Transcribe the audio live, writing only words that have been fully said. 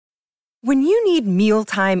When you need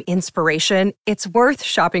mealtime inspiration, it's worth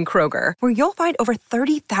shopping Kroger, where you'll find over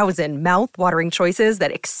 30,000 mouth-watering choices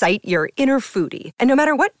that excite your inner foodie. And no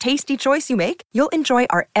matter what tasty choice you make, you'll enjoy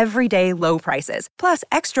our everyday low prices, plus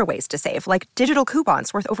extra ways to save, like digital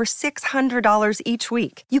coupons worth over $600 each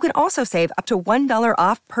week. You can also save up to $1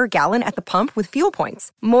 off per gallon at the pump with fuel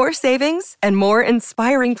points. More savings and more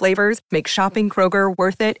inspiring flavors make shopping Kroger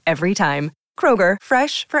worth it every time. Kroger,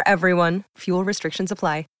 fresh for everyone. Fuel restrictions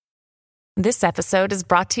apply. This episode is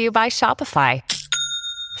brought to you by Shopify.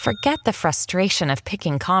 Forget the frustration of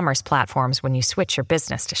picking commerce platforms when you switch your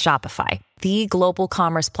business to Shopify, the global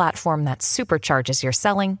commerce platform that supercharges your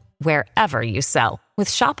selling wherever you sell. With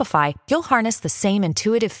Shopify, you'll harness the same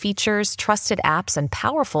intuitive features, trusted apps, and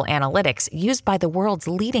powerful analytics used by the world's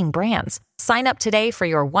leading brands. Sign up today for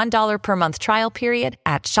your $1 per month trial period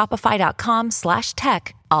at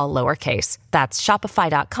shopify.com/tech, all lowercase. That's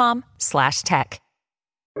shopify.com/tech.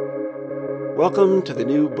 Welcome to the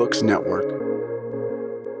New Books Network.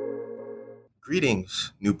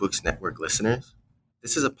 Greetings, New Books Network listeners.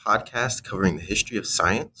 This is a podcast covering the history of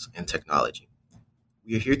science and technology.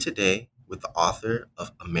 We are here today with the author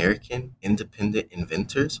of American Independent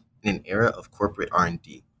Inventors in an Era of Corporate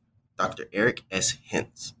R&D, Dr. Eric S.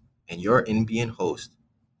 Hintz, and your NBN host,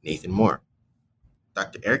 Nathan Moore.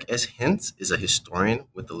 Dr. Eric S. Hintz is a historian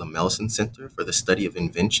with the Lemelson Center for the Study of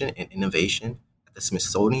Invention and Innovation at the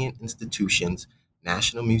Smithsonian Institution's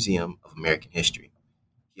National Museum of American History.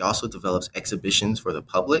 He also develops exhibitions for the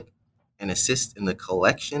public and assists in the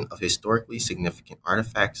collection of historically significant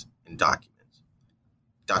artifacts and documents.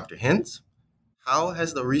 Dr. Hintz, how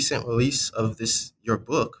has the recent release of your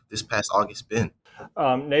book this past August been?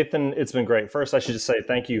 Nathan, it's been great. First, I should just say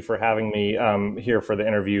thank you for having me here for the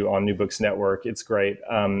interview on New Books Network. It's great.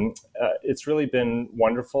 It's really been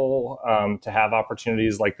wonderful to have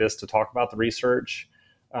opportunities like this to talk about the research.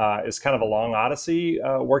 It's kind of a long odyssey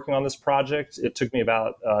working on this project. It took me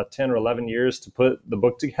about 10 or 11 years to put the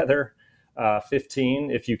book together,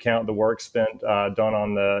 15 if you count the work spent done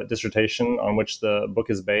on the dissertation on which the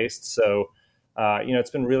book is based. So it's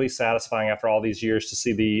been really satisfying after all these years to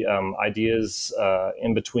see the ideas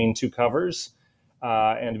in between two covers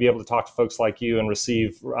and to be able to talk to folks like you and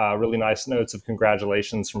receive really nice notes of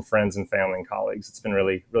congratulations from friends and family and colleagues. It's been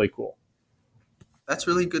really, really cool. That's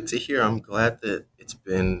really good to hear. I'm glad that it's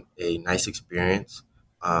been a nice experience,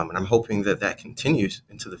 and I'm hoping that continues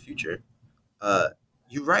into the future.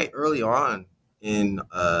 You write early on in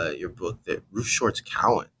your book that Ruth Shorts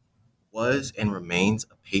Cowan was and remains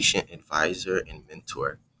a patient advisor and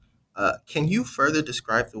mentor. Can you further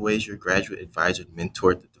describe the ways your graduate advisor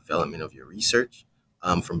mentored the development of your research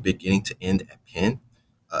from beginning to end at Penn?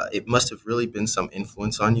 It must have really been some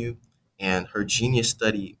influence on you, and her genius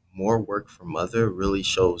study, More Work for Mother, really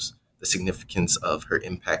shows the significance of her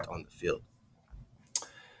impact on the field.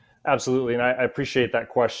 Absolutely, and I appreciate that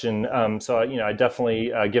question. I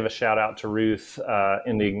definitely give a shout out to Ruth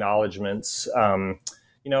in the acknowledgments. I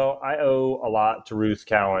owe a lot to Ruth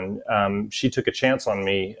Cowan. She took a chance on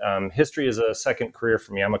me. History is a second career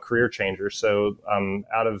for me. I'm a career changer. So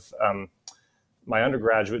out of my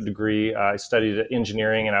undergraduate degree, I studied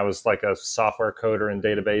engineering, and I was like a software coder and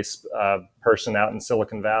database person out in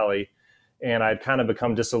Silicon Valley. And I'd kind of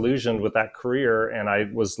become disillusioned with that career, and I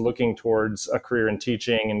was looking towards a career in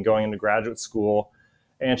teaching and going into graduate school.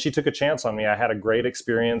 And she took a chance on me. I had a great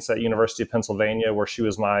experience at University of Pennsylvania, where she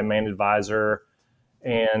was my main advisor.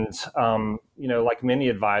 And, like many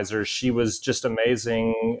advisors, she was just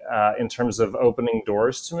amazing in terms of opening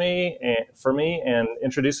doors to me and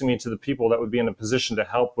introducing me to the people that would be in a position to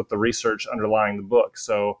help with the research underlying the book.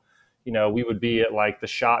 So, we would be at like the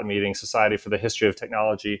SHOT meeting, Society for the History of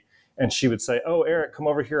Technology. And she would say, "Oh, Eric, come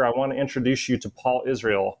over here. I want to introduce you to Paul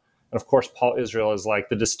Israel." And of course, Paul Israel is like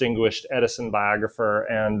the distinguished Edison biographer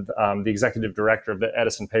and the executive director of the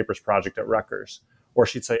Edison Papers Project at Rutgers. Or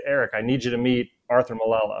she'd say, "Eric, I need you to meet Arthur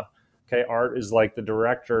Malella." Okay, Art is like the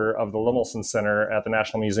director of the Lemelson Center at the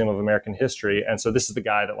National Museum of American History, and so this is the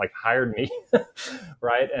guy that like hired me,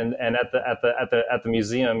 right? And at the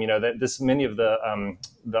museum, many of the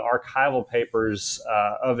archival papers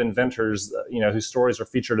of inventors, whose stories are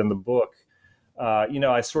featured in the book.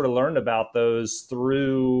 I sort of learned about those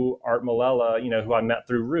through Art Malella, who I met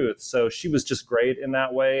through Ruth. So she was just great in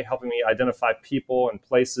that way, helping me identify people and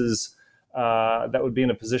places that would be in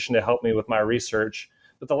a position to help me with my research.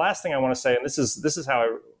 But the last thing I want to say, and this is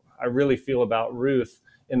how I really feel about Ruth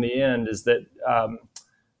in the end, is that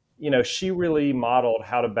she really modeled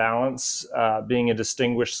how to balance being a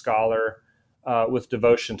distinguished scholar with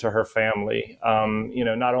devotion to her family.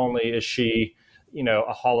 Not only is she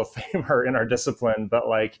a Hall of Famer in our discipline, but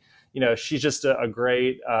she's just a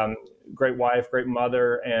great, great wife, great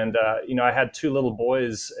mother. And, I had two little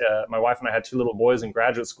boys. My wife and I had two little boys in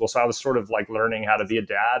graduate school. So I was sort of like learning how to be a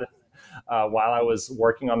dad while I was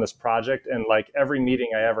working on this project. And like every meeting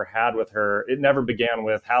I ever had with her, it never began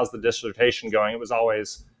with, how's the dissertation going? It was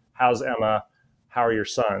always, how's Emma? How are your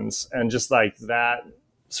sons? And just like that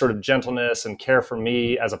sort of gentleness and care for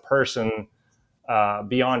me as a person,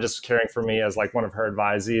 beyond just caring for me as like one of her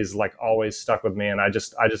advisees, like always stuck with me. And I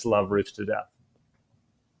just love Ruth to death.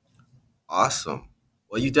 Awesome.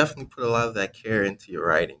 Well, you definitely put a lot of that care into your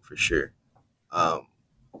writing for sure.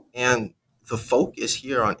 And the focus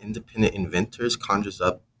here on independent inventors conjures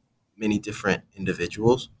up many different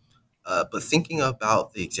individuals. But thinking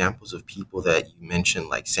about the examples of people that you mentioned,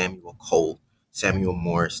 like Samuel Colt, Samuel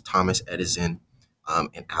Morse, Thomas Edison,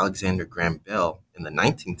 and Alexander Graham Bell in the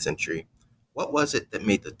 19th century, what was it that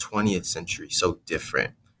made the 20th century so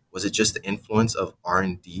different? Was it just the influence of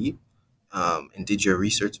R&D? And did your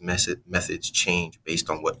research methods change based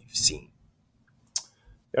on what you've seen?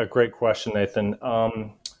 Yeah, great question, Nathan.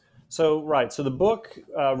 So the book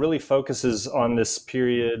really focuses on this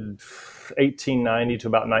period, 1890 to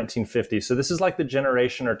about 1950. So this is like the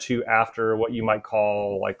generation or two after what you might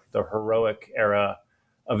call like the heroic era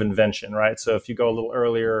of invention, right? So if you go a little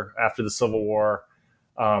earlier, after the Civil War,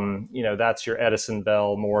 that's your Edison,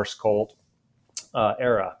 Bell, Morse, Colt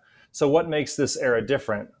era. So what makes this era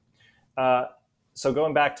different? So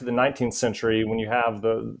going back to the 19th century, when you have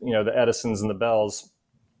the Edisons and the Bells,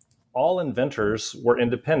 all inventors were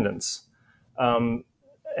independents.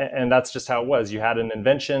 And that's just how it was. You had an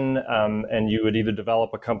invention, and you would either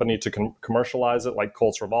develop a company to commercialize it, like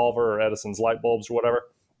Colt's revolver or Edison's light bulbs or whatever.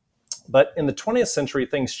 But in the 20th century,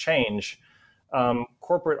 things change.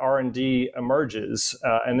 Corporate R&D emerges,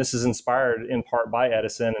 and this is inspired in part by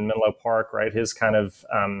Edison and Menlo Park, right? His kind of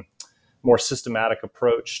more systematic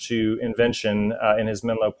approach to invention in his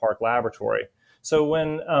Menlo Park laboratory. So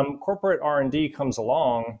when corporate R&D comes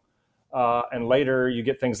along, and later you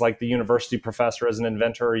get things like the university professor as an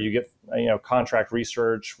inventor, you get contract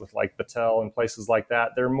research with like Battelle and places like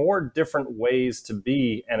that. There are more different ways to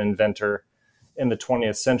be an inventor in the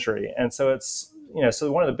 20th century. And so it's,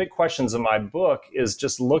 so one of the big questions in my book is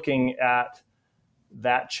just looking at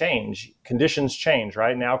that change. Conditions change,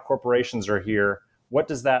 right? Now corporations are here. What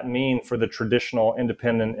does that mean for the traditional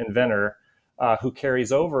independent inventor who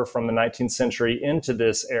carries over from the 19th century into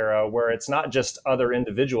this era where it's not just other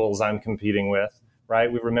individuals I'm competing with,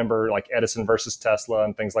 right? We remember like Edison versus Tesla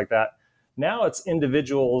and things like that. Now it's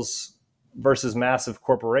individuals versus massive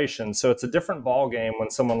corporations. So it's a different ballgame when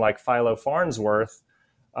someone like Philo Farnsworth,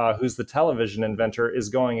 who's the television inventor, is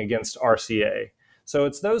going against RCA. So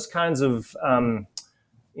it's those kinds of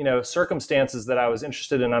circumstances that I was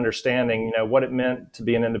interested in understanding, what it meant to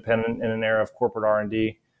be an independent in an era of corporate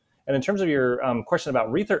R&D. And in terms of your question about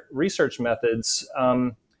research methods,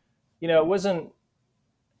 it wasn't.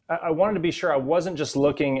 I wanted to be sure I wasn't just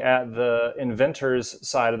looking at the inventors'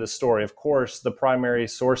 side of the story. Of course, the primary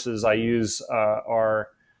sources I use are,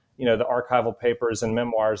 the archival papers and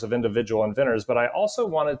memoirs of individual inventors. But I also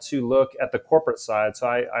wanted to look at the corporate side. So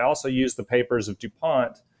I also used the papers of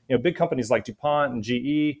DuPont, big companies like DuPont and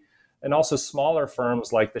GE, and also smaller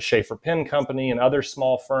firms like the Schaefer Pen Company and other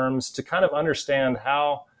small firms to kind of understand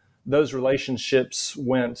how those relationships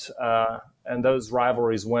went and those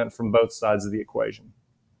rivalries went from both sides of the equation.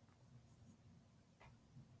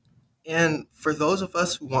 And for those of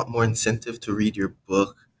us who want more incentive to read your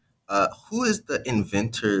book, who is the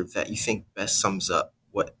inventor that you think best sums up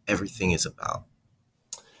what everything is about?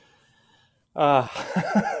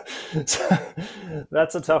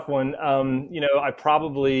 That's a tough one. I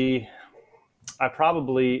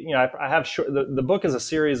have the book is a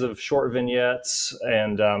series of short vignettes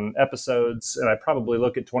and episodes, and I probably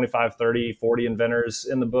look at 25, 30, 40 inventors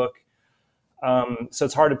in the book. So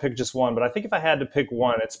it's hard to pick just one, but I think if I had to pick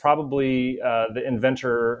one, it's probably the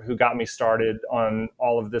inventor who got me started on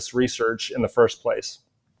all of this research in the first place.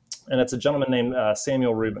 And it's a gentleman named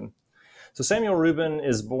Samuel Rubin. So Samuel Rubin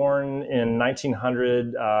is born in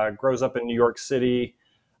 1900, grows up in New York City.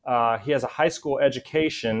 He has a high school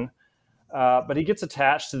education, but he gets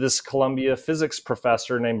attached to this Columbia physics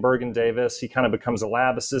professor named Bergen Davis. He kind of becomes a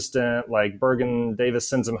lab assistant. Like Bergen Davis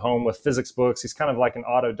sends him home with physics books. He's kind of like an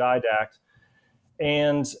autodidact.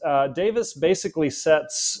 And Davis basically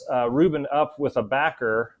sets Rubin up with a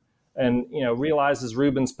backer and, realizes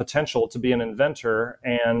Rubin's potential to be an inventor.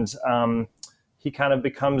 And he kind of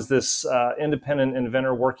becomes this independent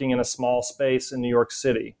inventor working in a small space in New York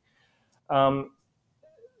City.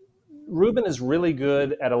 Rubin is really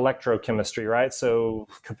good at electrochemistry, right? So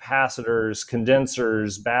capacitors,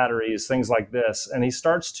 condensers, batteries, things like this. And he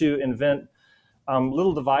starts to invent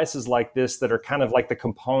little devices like this that are kind of like the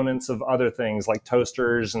components of other things like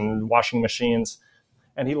toasters and washing machines.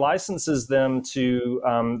 And he licenses them to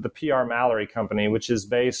the P.R. Mallory Company, which is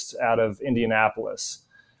based out of Indianapolis.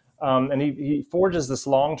 And he forges this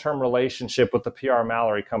long-term relationship with the P.R.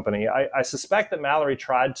 Mallory Company. I suspect that Mallory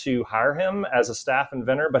tried to hire him as a staff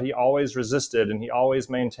inventor, but he always resisted, and he always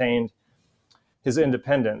maintained his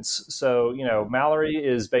independence. So, Mallory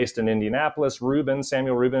is based in Indianapolis.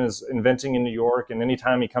 Samuel Rubin is inventing in New York, and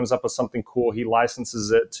anytime he comes up with something cool, he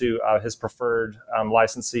licenses it to his preferred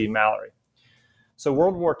licensee, Mallory. So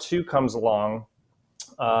World War II comes along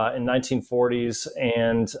in 1940s,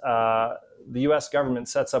 and the U.S. government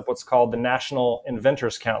sets up what's called the National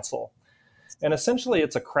Inventors Council. And essentially,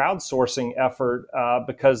 it's a crowdsourcing effort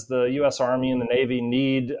because the U.S. Army and the Navy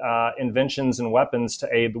need inventions and weapons to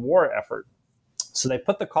aid the war effort. So they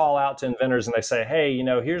put the call out to inventors and they say, hey,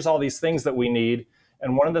 here's all these things that we need.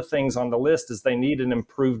 And one of the things on the list is they need an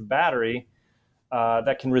improved battery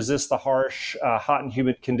that can resist the harsh, hot and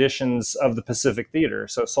humid conditions of the Pacific theater.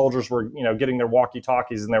 So soldiers were, getting their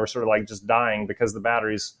walkie-talkies and they were sort of like just dying because the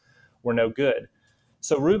batteries were no good.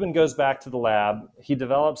 So Rubin goes back to the lab. He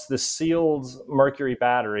develops this sealed mercury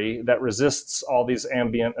battery that resists all these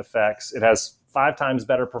ambient effects. It has 5 times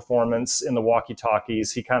better performance in the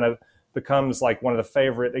walkie-talkies. He kind of becomes like one of the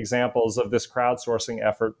favorite examples of this crowdsourcing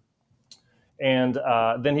effort. And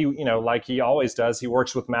then he, like he always does, he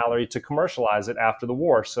works with Mallory to commercialize it after the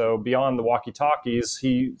war. So beyond the walkie-talkies,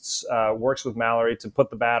 he works with Mallory to put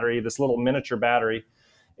the battery, this little miniature battery,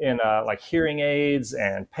 in like hearing aids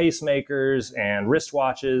and pacemakers and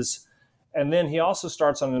wristwatches. And then he also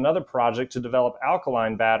starts on another project to develop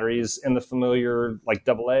alkaline batteries in the familiar like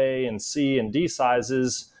AA and C and D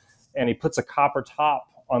sizes. And he puts a copper top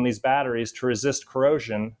on these batteries to resist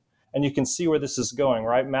corrosion. And you can see where this is going,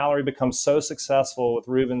 right? Mallory becomes so successful with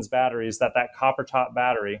Rubin's batteries that copper top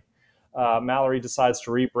battery, Mallory decides to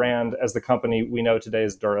rebrand as the company we know today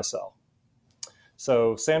as Duracell.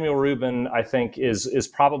 So Samuel Rubin, I think, is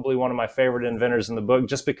probably one of my favorite inventors in the book,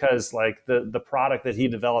 just because like the product that he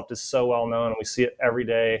developed is so well known, and we see it every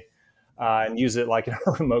day and use it like in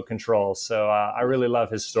a remote control. So I really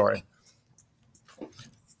love his story.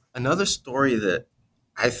 Another story that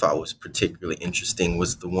I thought was particularly interesting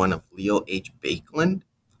was the one of Leo H. Baekeland,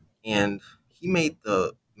 and he made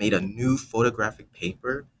a new photographic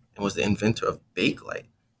paper and was the inventor of Bakelite.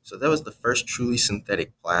 So that was the first truly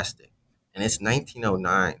synthetic plastic, and it's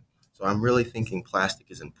 1909. So I'm really thinking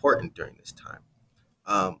plastic is important during this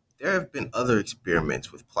time. There have been other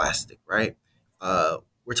experiments with plastic, right?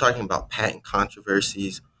 We're talking about patent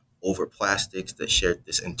controversies over plastics that shared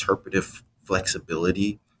this interpretive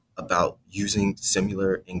flexibility about using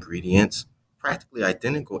similar ingredients, practically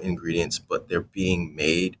identical ingredients, but they're being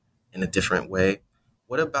made in a different way.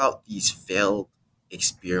 What about these failed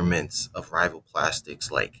experiments of rival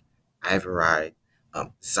plastics like ivorite,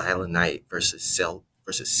 xylenite versus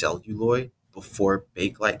celluloid before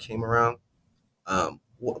Bakelite came around?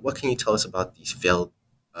 What can you tell us about these failed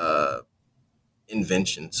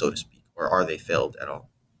inventions, so to speak, or are they failed at all?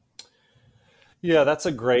 Yeah, that's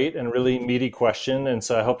a great and really meaty question, and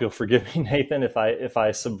so I hope you'll forgive me, Nathan, if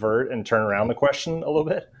I subvert and turn around the question a little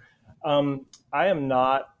bit. I am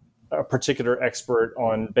not a particular expert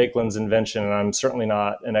on Baekeland's invention, and I'm certainly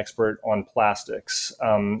not an expert on plastics.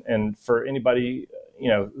 And for anybody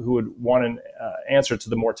who would want an answer to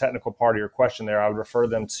the more technical part of your question, there, I would refer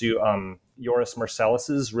them to Joris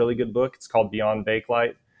Marcellus's really good book. It's called Beyond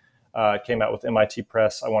Bakelite. It came out with MIT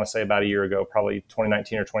Press, I want to say about a year ago, probably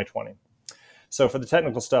 2019 or 2020. So for the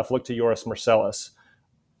technical stuff, look to Joris Marcellus.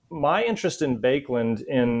 My interest in Baekeland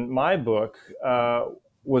in my book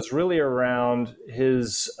was really around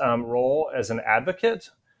his role as an advocate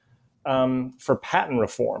for patent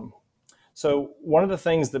reform. So one of the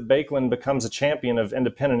things that Baekeland becomes a champion of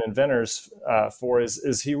independent inventors for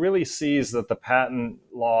is he really sees that the patent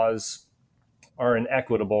laws are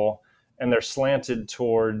inequitable and they're slanted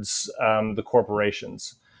towards the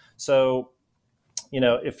corporations. So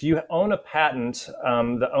if you own a patent,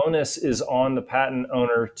 the onus is on the patent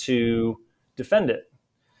owner to defend it.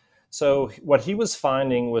 So what he was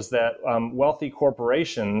finding was that wealthy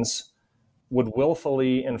corporations would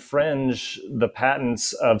willfully infringe the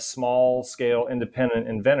patents of small-scale independent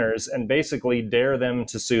inventors and basically dare them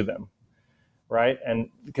to sue them, right? And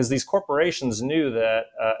because these corporations knew that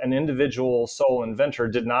an individual sole inventor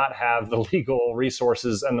did not have the legal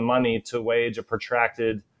resources and the money to wage a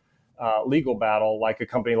protracted legal battle like a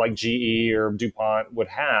company like GE or DuPont would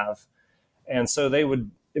have. And so they would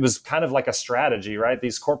it was kind of like a strategy, right?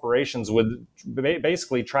 These corporations would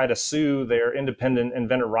basically try to sue their independent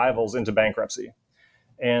inventor rivals into bankruptcy.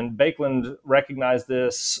 And Baekeland recognized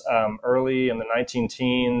this early in the 19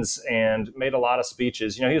 teens and made a lot of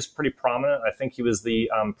speeches. He was pretty prominent. I think he was the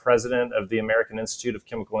president of the American Institute of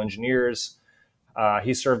Chemical Engineers.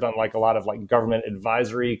 He served on a lot of government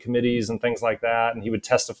advisory committees and things like that. And he would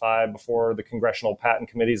testify before the congressional patent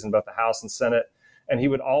committees in both the House and Senate. And he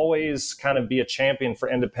would always kind of be a champion for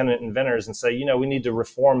independent inventors and say, we need to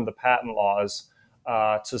reform the patent laws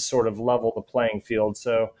to sort of level the playing field.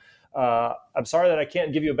 So I'm sorry that I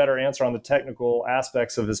can't give you a better answer on the technical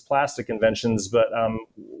aspects of his plastic inventions, but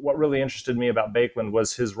what really interested me about Baekeland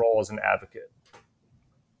was his role as an advocate.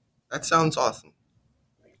 That sounds awesome.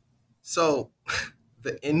 So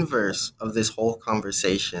the inverse of this whole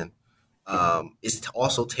conversation is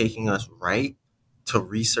also taking us right to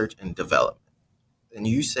research and development. And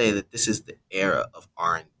you say that this is the era of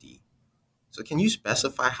R&D. So can you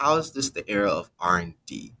specify, how is this the era of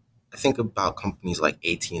R&D? I think about companies like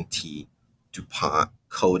AT&T, DuPont,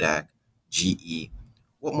 Kodak, GE.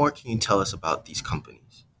 What more can you tell us about these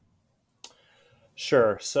companies?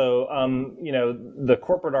 Sure. So, the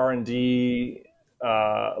corporate R&D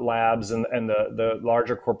labs and the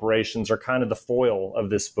larger corporations are kind of the foil of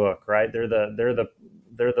this book, right? They're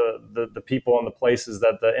the people and the places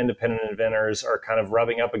that the independent inventors are kind of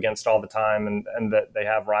rubbing up against all the time and that they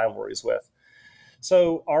have rivalries with.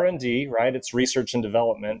 So R&D, right? It's research and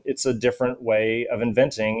development. It's a different way of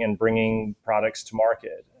inventing and bringing products to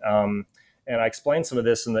market. And I explained some of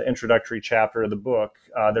this in the introductory chapter of the book.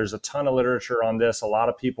 There's a ton of literature on this. A lot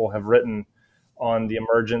of people have written on the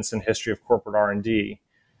emergence and history of corporate R&D.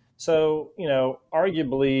 So,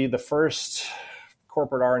 arguably the first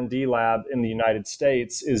corporate R&D lab in the United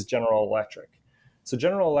States is General Electric. So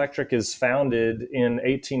General Electric is founded in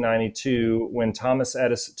 1892 when Thomas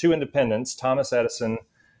Edison, two independents, Thomas Edison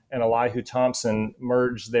and Elihu Thomson,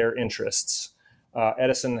 merged their interests.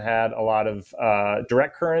 Edison had a lot of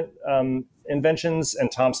direct current inventions,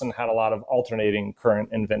 and Thomson had a lot of alternating current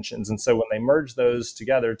inventions. And so when they merged those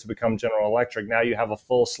together to become General Electric, now you have a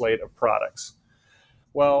full slate of products.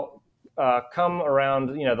 Well, come around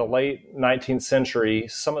the late 19th century,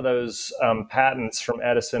 some of those patents from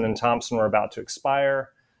Edison and Thomson were about to expire.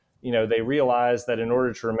 They realized that in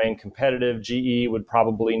order to remain competitive, GE would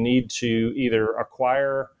probably need to either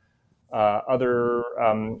acquire other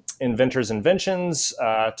inventors' inventions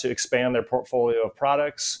to expand their portfolio of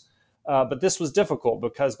products. But this was difficult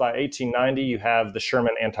because by 1890, you have the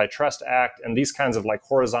Sherman Antitrust Act, and these kinds of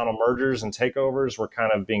horizontal mergers and takeovers were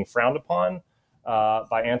kind of being frowned upon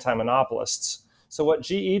by anti-monopolists. So what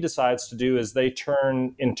GE decides to do is they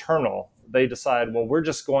turn internal. They decide, well, we're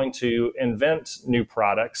just going to invent new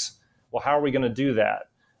products. Well, how are we going to do that?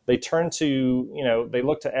 They turn to, they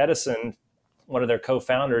look to Edison, one of their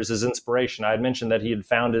co-founders, as inspiration. I had mentioned that he had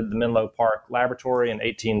founded the Menlo Park Laboratory in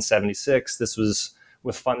 1876. This was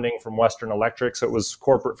with funding from Western Electric, so it was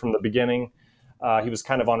corporate from the beginning. He was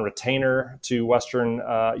kind of on retainer to Western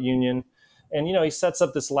Union. And, he sets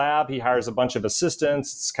up this lab. He hires a bunch of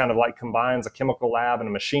assistants. It's kind of combines a chemical lab and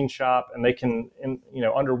a machine shop. And they can,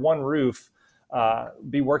 under one roof,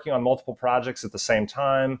 be working on multiple projects at the same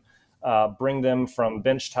time, bring them from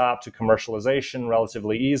benchtop to commercialization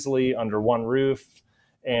relatively easily under one roof.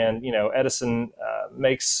 And, Edison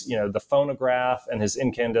makes, the phonograph and his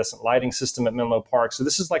incandescent lighting system at Menlo Park. So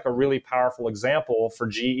this is a really powerful example for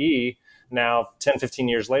GE. Now, 10, 15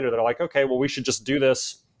 years later, they're like, okay, well, we should just do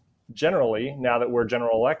this generally, now that we're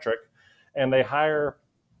General Electric. And they hire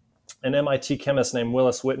an MIT chemist named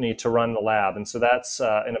Willis Whitney to run the lab. And so that's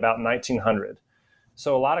in about 1900.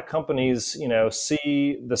 So a lot of companies,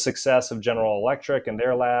 see the success of General Electric and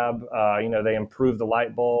their lab. They improve the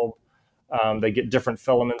light bulb. They get different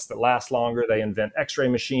filaments that last longer. They invent X-ray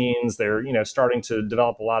machines. They're, starting to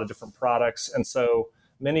develop a lot of different products. And so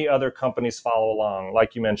many other companies follow along,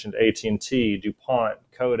 like you mentioned, AT&T, DuPont,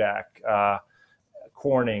 Kodak,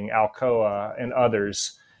 Corning, Alcoa, and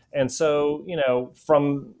others. And so,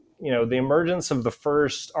 from, the emergence of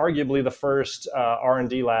arguably the first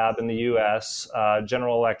R&D lab in the U.S.,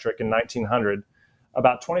 General Electric in 1900,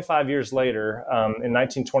 about 25 years later, in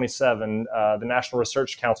 1927, the National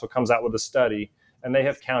Research Council comes out with a study, and they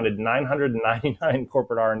have counted 999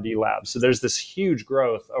 corporate R&D labs. So there's this huge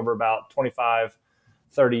growth over about 25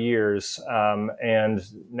 30 years. And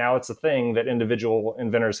now it's a thing that individual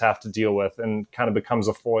inventors have to deal with and kind of becomes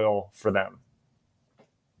a foil for them.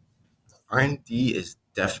 R&D is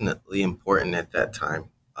definitely important at that time,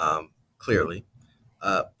 clearly.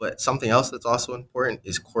 But something else that's also important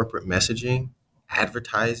is corporate messaging,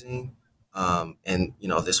 advertising, and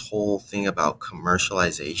this whole thing about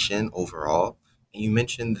commercialization overall. And you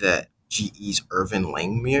mentioned that GE's Irvin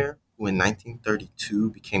Langmuir, who in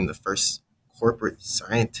 1932 became the first corporate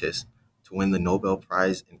scientist to win the Nobel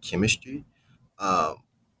Prize in chemistry. Um,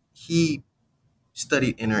 he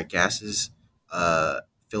studied inert gases,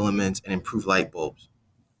 filaments, and improved light bulbs.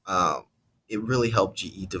 Um, it really helped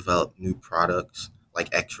GE develop new products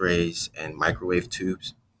like X-rays and microwave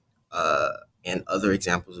tubes. Uh, and other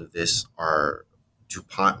examples of this are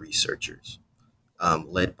DuPont researchers,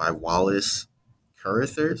 led by Wallace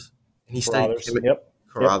Carothers, and he studied Carothers. Yep.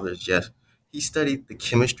 Carothers. Yes, he studied the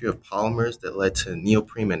chemistry of polymers that led to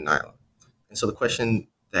neoprene and nylon. And so the question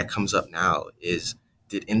that comes up now is: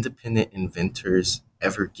 did independent inventors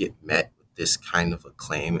ever get met with this kind of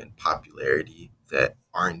acclaim and popularity that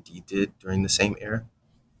R&D did during the same era?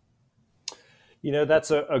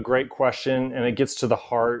 That's a great question, and it gets to the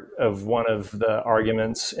heart of one of the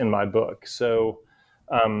arguments in my book. So,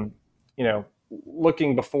 um,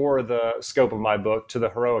 looking before the scope of my book to the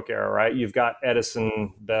heroic era, right? You've got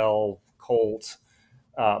Edison, Bell, Colt,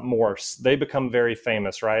 Morse. They become very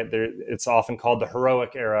famous, right? It's often called the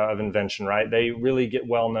heroic era of invention, right? They really get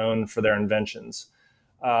well known for their inventions.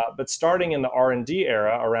 But starting in the R&D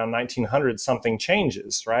era around 1900, something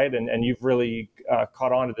changes, right? And you've really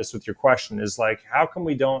caught on to this with your question, is like, how come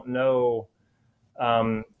we don't know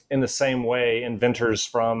in the same way inventors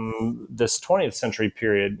from this 20th century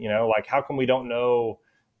period? Like, how come we don't know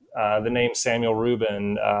the name Samuel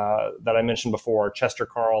Rubin that I mentioned before, Chester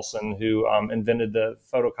Carlson, who invented the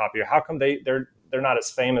photocopier? How come they're not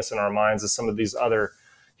as famous in our minds as some of these other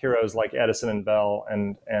heroes like Edison and Bell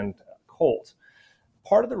and Colt?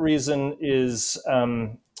 Part of the reason is,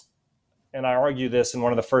 and I argue this in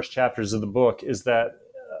one of the first chapters of the book, is that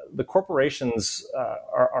the corporations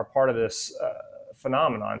are part of this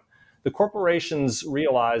phenomenon. The corporations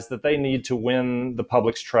realize that they need to win the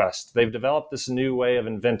public's trust. They've developed this new way of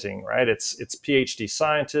inventing, right? It's PhD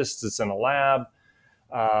scientists, it's in a lab.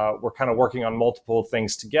 We're kind of working on multiple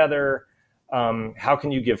things together. How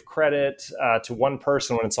can you give credit to one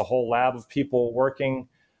person when it's a whole lab of people working?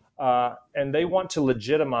 And they want to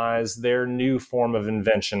legitimize their new form of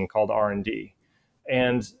invention called R&D.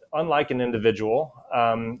 And unlike an individual,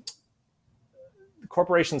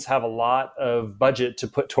 corporations have a lot of budget to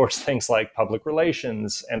put towards things like public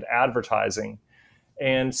relations and advertising.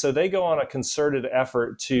 And so they go on a concerted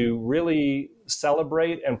effort to really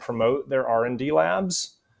celebrate and promote their R&D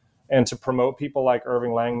labs and to promote people like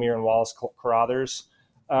Irving Langmuir and Wallace Carothers.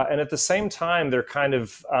 And at the same time, they're kind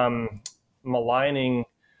of maligning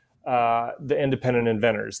the independent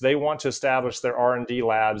inventors. They want to establish their R&D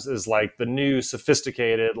labs as like the new,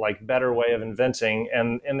 sophisticated, like better way of inventing.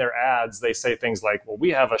 And in their ads, they say things like, well,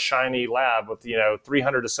 we have a shiny lab with,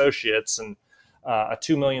 300 associates and a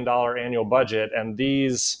 $2 million annual budget. And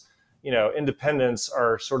these, independents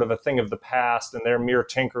are sort of a thing of the past and they're mere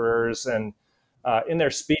tinkerers. And in their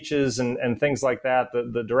speeches and things like that,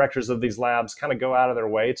 the directors of these labs kind of go out of their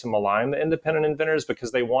way to malign the independent inventors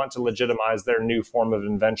because they want to legitimize their new form of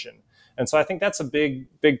invention. And so I think that's a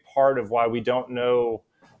big part of why we don't know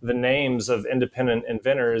the names of independent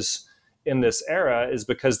inventors in this era, is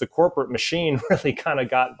because the corporate machine really kind of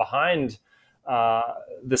got behind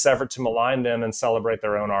this effort to malign them and celebrate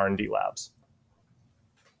their own R&D labs.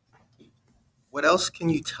 What else can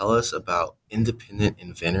you tell us about independent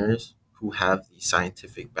inventors who have these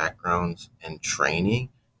scientific backgrounds and training?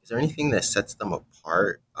 Is there anything that sets them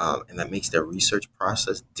apart and that makes their research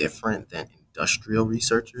process different than industrial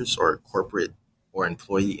researchers or corporate or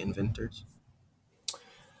employee inventors?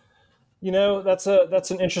 That's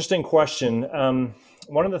an interesting question.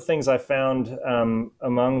 One of the things I found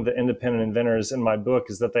among the independent inventors in my book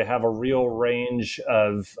is that they have a real range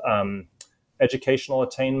of educational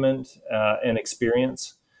attainment and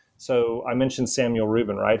experience. So I mentioned Samuel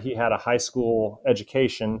Rubin, right? He had a high school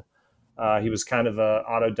education. He was kind of an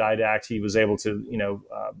autodidact. He was able to,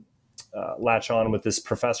 latch on with this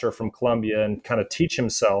professor from Columbia and kind of teach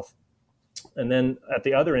himself. And then at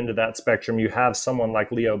the other end of that spectrum, you have someone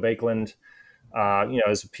like Leo Baekeland,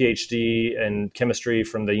 as a PhD in chemistry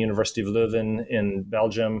from the University of Leuven in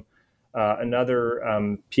Belgium. Another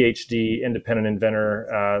PhD independent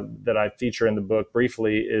inventor that I feature in the book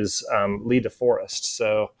briefly is Lee DeForest.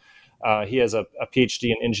 So he has a PhD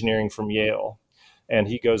in engineering from Yale, and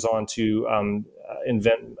he goes on to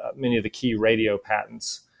invent many of the key radio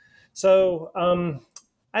patents. So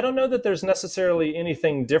I don't know that there's necessarily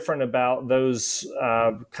anything different about those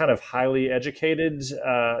kind of highly educated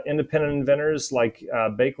independent inventors like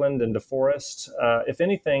Baekeland and DeForest. If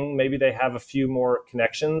anything, maybe they have a few more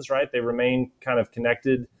connections, right? They remain kind of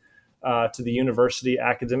connected to the university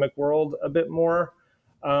academic world a bit more.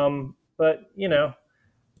 But,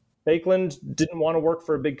 Bakeland didn't want to work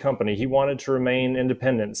for a big company. He wanted to remain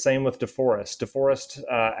independent. Same with DeForest. DeForest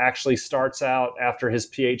actually starts out after his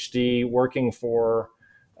PhD working for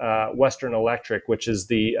Western Electric, which is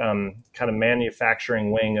the kind of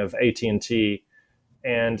manufacturing wing of AT&T.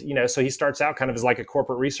 And, so he starts out kind of as like a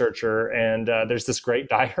corporate researcher. And there's this great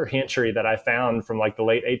diary entry that I found from like the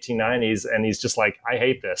late 1890s. And he's just like, I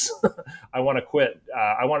hate this. I want to quit.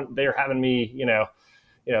 They're having me,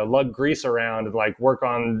 lug grease around and like work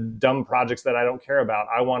on dumb projects that I don't care about.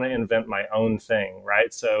 I want to invent my own thing.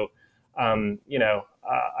 Right. So,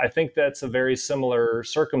 I think that's a very similar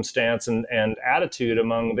circumstance and attitude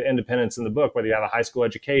among the independents in the book, whether you have a high school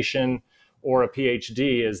education or a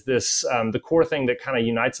PhD. Is this the core thing that kind of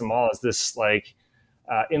unites them all is this like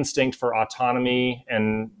instinct for autonomy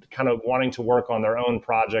and kind of wanting to work on their own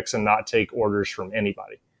projects and not take orders from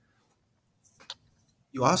anybody.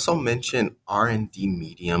 You also mentioned R&D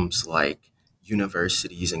mediums like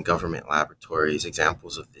universities and government laboratories.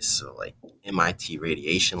 Examples of this are like MIT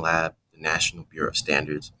Radiation Lab, the National Bureau of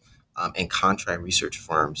Standards, and contract research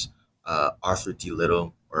firms, Arthur D.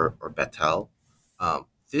 Little or Battelle.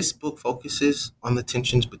 This book focuses on the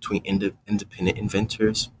tensions between independent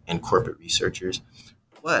inventors and corporate researchers.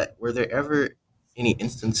 But were there ever any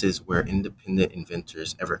instances where independent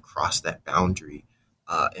inventors ever crossed that boundary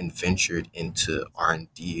and ventured into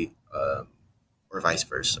R&D or vice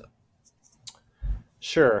versa?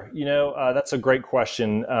 Sure. That's a great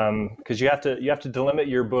question because you have to delimit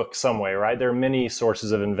your book some way, right? There are many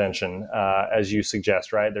sources of invention, as you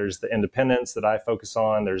suggest, right? There's the independents that I focus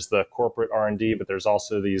on. There's the corporate R&D, but there's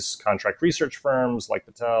also these contract research firms like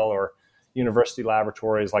Battelle or university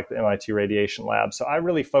laboratories like the MIT Radiation Lab. So I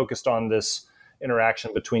really focused on this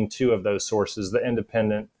interaction between two of those sources, the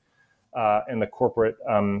independent and the corporate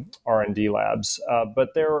R&D labs.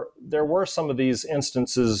 But there were some of these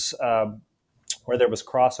instances where there was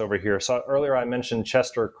crossover here. So earlier I mentioned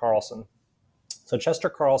Chester Carlson. So Chester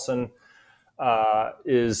Carlson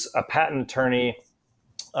is a patent attorney,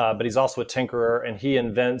 but he's also a tinkerer, and he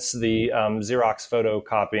invents the Xerox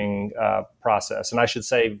photocopying process. And I should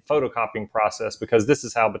say photocopying process because this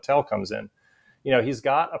is how Battelle comes in. He's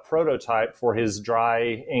got a prototype for his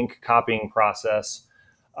dry ink copying process,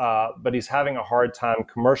 but he's having a hard time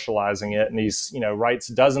commercializing it. And he's, writes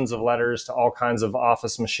dozens of letters to all kinds of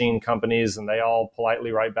office machine companies, and they all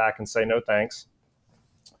politely write back and say, no, thanks.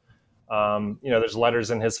 There's letters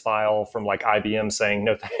in his file from like IBM saying,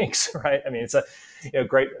 no, thanks. Right. I mean, it's a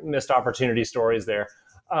great missed opportunity stories there.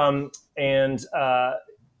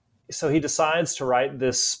 So he decides to write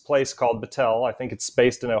this place called Battelle. I think it's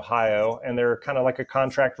based in Ohio, and they're kind of like a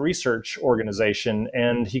contract research organization.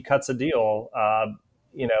 And he cuts a deal.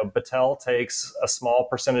 Battelle takes a small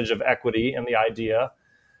percentage of equity in the idea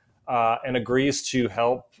and agrees to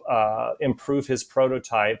help improve his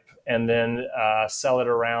prototype and then sell it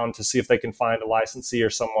around to see if they can find a licensee or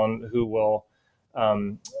someone who will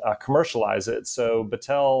commercialize it. So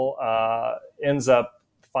Battelle ends up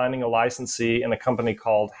finding a licensee in a company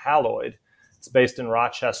called Haloid. It's based in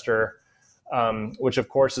Rochester, which of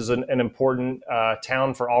course is an important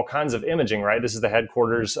town for all kinds of imaging, right? This is the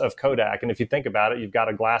headquarters of Kodak. And if you think about it, you've got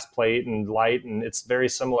a glass plate and light, and it's very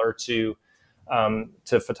similar to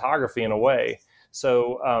photography in a way.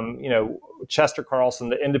 So, Chester Carlson,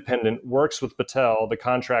 the independent, works with Battelle, the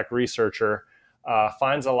contract researcher,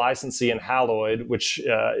 finds a licensee in Haloid, which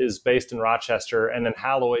is based in Rochester, and then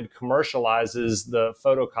Haloid commercializes the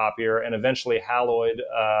photocopier, and eventually Haloid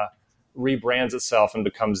rebrands itself and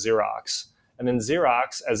becomes Xerox. And then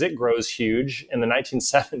Xerox, as it grows huge in the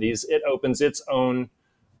 1970s, it opens its own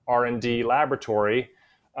R&D laboratory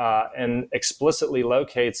and explicitly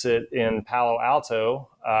locates it in Palo Alto,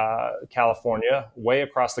 California, way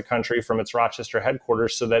across the country from its Rochester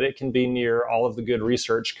headquarters, so that it can be near all of the good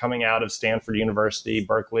research coming out of Stanford University,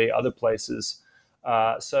 Berkeley, other places.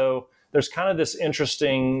 So there's kind of this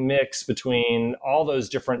interesting mix between all those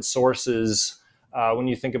different sources when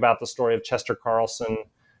you think about the story of Chester Carlson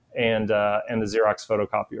and the Xerox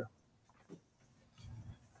photocopier.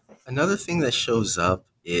 Another thing that shows up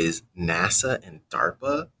is NASA and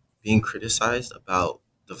DARPA being criticized about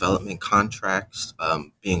development contracts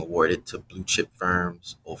being awarded to blue chip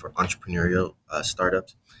firms over entrepreneurial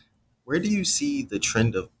startups. Where do you see the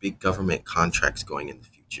trend of big government contracts going in the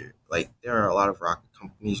future? Like, there are a lot of rocket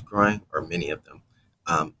companies growing, or many of them,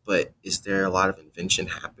 but is there a lot of invention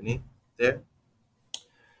happening there?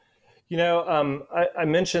 I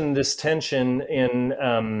mentioned this tension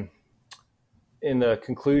in the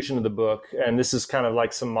conclusion of the book, and this is kind of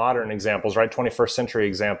like some modern examples, right? 21st century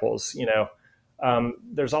examples.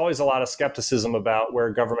 there's always a lot of skepticism about where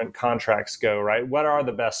government contracts go, right? What are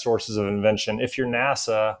the best sources of invention? If you're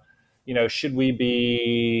NASA, should we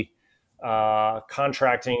be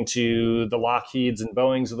contracting to the Lockheeds and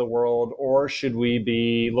Boeings of the world, or should we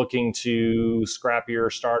be looking to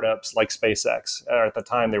scrappier startups like SpaceX? At the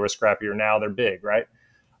time, they were scrappier. Now they're big, right?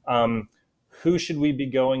 Who should we be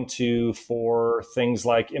going to for things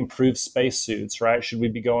like improved spacesuits, right? Should we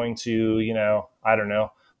be going to, I don't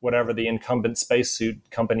know, whatever the incumbent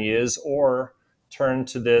spacesuit company is, or turn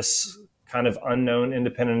to this kind of unknown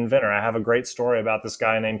independent inventor? I have a great story about this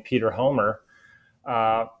guy named Peter Homer,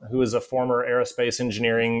 who is a former aerospace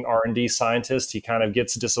engineering R&D scientist. He kind of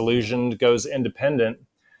gets disillusioned, goes independent,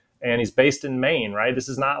 and he's based in Maine, right? This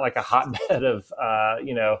is not like a hotbed of,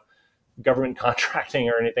 government contracting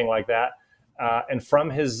or anything like that. And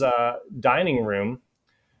from his dining room,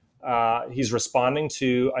 he's responding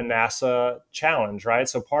to a NASA challenge, right?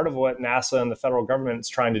 So part of what NASA and the federal government is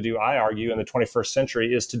trying to do, I argue, in the 21st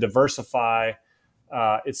century is to diversify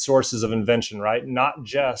its sources of invention, right? Not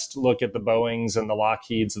just look at the Boeings and the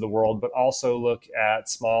Lockheeds of the world, but also look at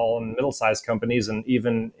small and middle-sized companies and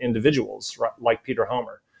even individuals, right, like Peter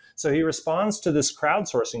Homer. So he responds to this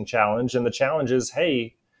crowdsourcing challenge, and the challenge is,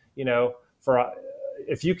 hey,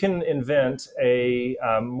 if you can invent a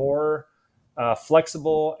more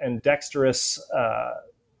flexible and dexterous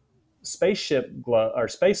spaceship glove or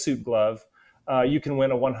spacesuit glove, you can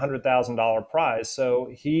win a $100,000 prize. So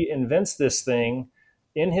he invents this thing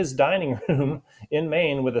in his dining room in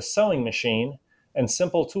Maine with a sewing machine and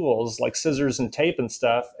simple tools like scissors and tape and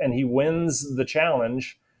stuff, and he wins the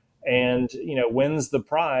challenge and wins the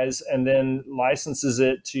prize, and then licenses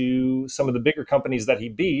it to some of the bigger companies that he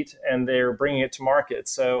beat, and they're bringing it to market.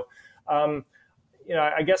 So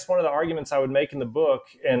I guess one of the arguments I would make in the book,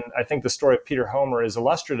 and I think the story of Peter Homer is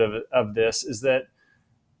illustrative of this, is that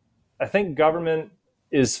I think government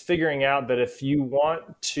is figuring out that if you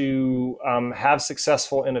want to have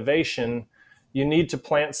successful innovation, you need to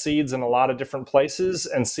plant seeds in a lot of different places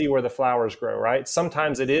and see where the flowers grow, right?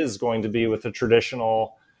 Sometimes it is going to be with a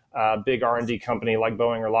traditional big R&D company like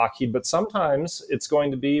Boeing or Lockheed, but sometimes it's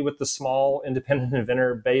going to be with the small independent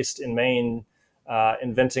inventor based in Maine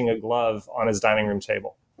inventing a glove on his dining room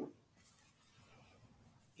table.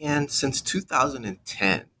 And since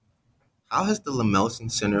 2010, how has the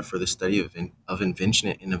Lemelson Center for the Study of Invention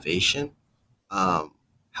and Innovation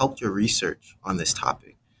helped your research on this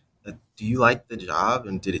topic? Do you like the job,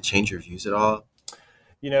 and did it change your views at all?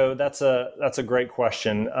 That's a great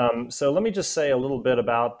question. So let me just say a little bit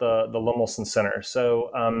about the Lemelson Center.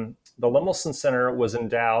 So the Lemelson Center was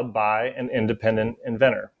endowed by an independent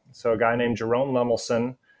inventor. So a guy named Jerome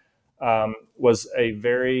Lemelson was a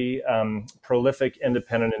very prolific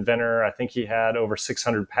independent inventor. I think he had over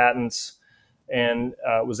 600 patents and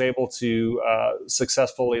was able to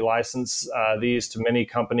successfully license these to many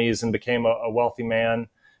companies and became a wealthy man.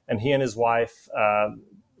 And he and his wife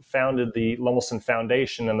founded the Lemelson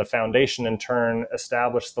Foundation, and the foundation in turn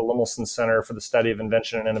established the Lemelson Center for the Study of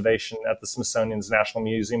Invention and Innovation at the Smithsonian's National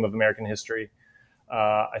Museum of American History.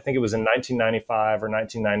 I think it was in 1995 or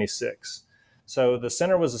 1996. So the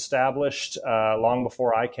center was established long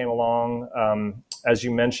before I came along. As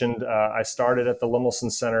you mentioned, I started at the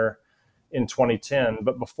Lemelson Center in 2010,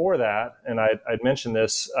 but before that, and I'd mentioned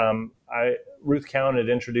this, Ruth Cowan had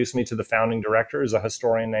introduced me to the founding director, as a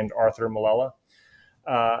historian named Arthur Malella.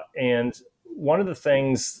 And one of the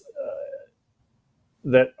things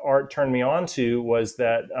that Art turned me on to was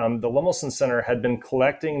that the Lemelson Center had been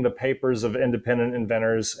collecting the papers of independent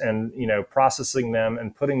inventors and processing them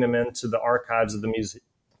and putting them into the archives of the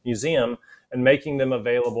museum and making them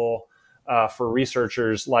available for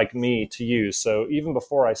researchers like me to use. So even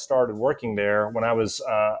before I started working there, when I was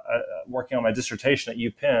working on my dissertation at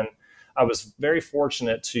UPenn, I was very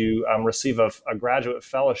fortunate to receive a graduate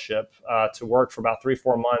fellowship to work for about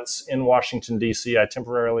 3-4 months in Washington, D.C. I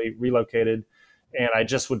temporarily relocated, and I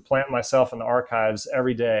just would plant myself in the archives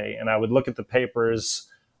every day, and I would look at the papers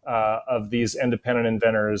of these independent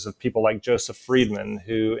inventors, of people like Joseph Friedman,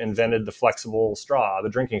 who invented the flexible straw, the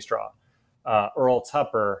drinking straw, Earl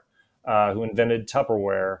Tupper, who invented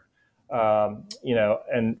Tupperware,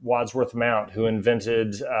 and Wadsworth Mount, who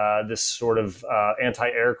invented this sort of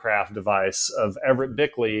anti-aircraft device, of Everett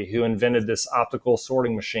Bickley, who invented this optical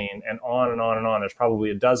sorting machine, and on and on and on. There's probably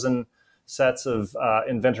a dozen sets of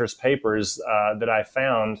inventors' papers that I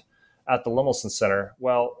found at the Lemelson Center.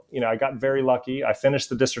 Well, I got very lucky. I finished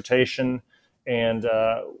the dissertation, and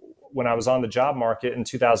when I was on the job market in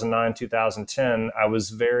 2009, 2010, I was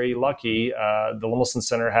very lucky. The Lemelson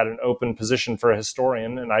Center had an open position for a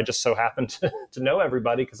historian, and I just so happened to know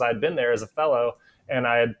everybody because I had been there as a fellow And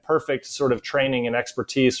I had perfect sort of training and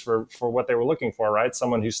expertise for what they were looking for, right?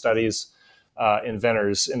 Someone who studies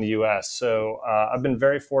inventors in the U.S. So I've been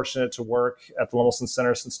very fortunate to work at the Lemelson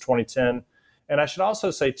Center since 2010. And I should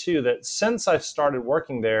also say, too, that since I've started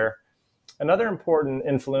working there, another important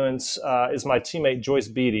influence is my teammate, Joyce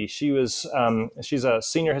Beatty. She's a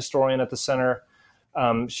senior historian at the center.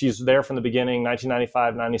 She's there from the beginning,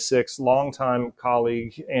 1995, 96, longtime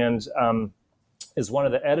colleague, and is one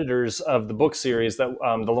of the editors of the book series that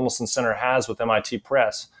the Lemelson Center has with MIT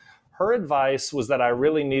Press. Her advice was that I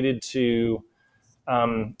really needed to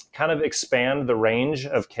kind of expand the range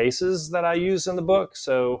of cases that I use in the book.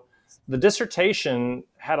 So the dissertation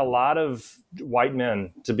had a lot of white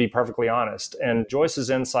men, to be perfectly honest. And Joyce's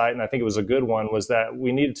insight, and I think it was a good one, was that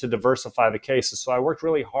we needed to diversify the cases. So I worked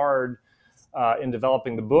really hard in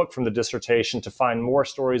developing the book from the dissertation to find more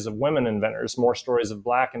stories of women inventors, more stories of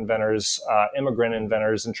Black inventors, immigrant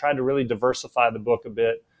inventors, and tried to really diversify the book a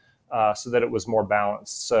bit so that it was more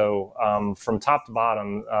balanced. So from top to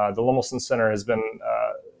bottom, the Lemelson Center has been,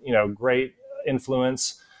 great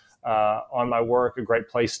influence on my work, a great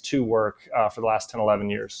place to work for the last 10, 11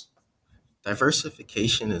 years.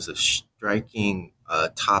 Diversification is a striking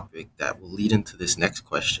topic that will lead into this next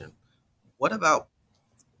question. What about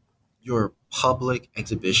your public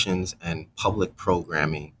exhibitions and public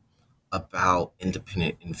programming about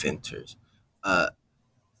independent inventors?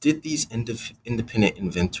 Did these independent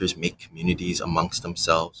inventors make communities amongst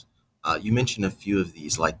themselves? You mentioned a few of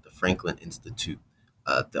these, like the Franklin Institute,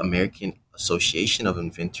 the American Association of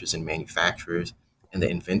Inventors and Manufacturers, and the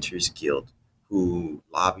Inventors Guild, who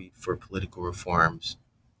lobbied for political reforms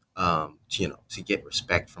to get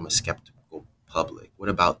respect from a skeptical public. What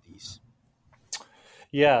about these?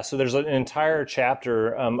 Yeah, so there's an entire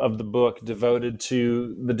chapter of the book devoted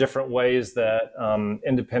to the different ways that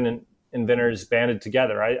independent inventors banded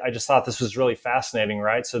together. I just thought this was really fascinating,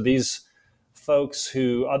 right? So these folks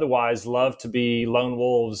who otherwise love to be lone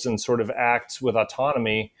wolves and sort of act with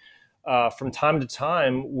autonomy, from time to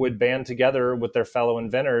time would band together with their fellow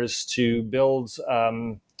inventors to build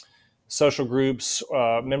social groups,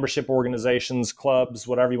 membership organizations, clubs,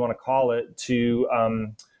 whatever you want to call it, to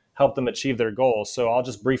help them achieve their goals. So I'll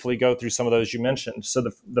just briefly go through some of those you mentioned. So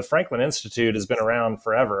the Franklin Institute has been around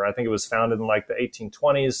forever. I think it was founded in like the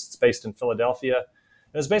 1820s. It's based in Philadelphia.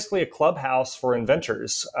 It was basically a clubhouse for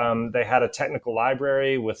inventors. They had a technical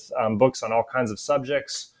library with books on all kinds of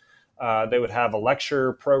subjects. They would have a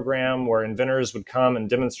lecture program where inventors would come and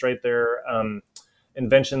demonstrate their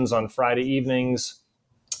inventions on Friday evenings.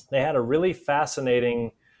 They had a really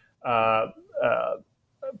fascinating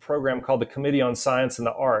program called the Committee on Science and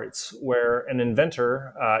the Arts, where an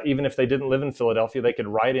inventor, even if they didn't live in Philadelphia, they could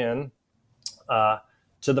write in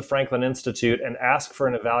to the Franklin Institute and ask for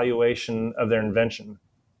an evaluation of their invention.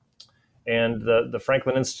 And the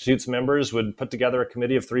Franklin Institute's members would put together a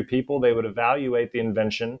committee of 3 people. They would evaluate the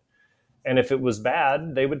invention. And if it was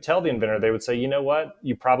bad, they would tell the inventor, they would say, you know what,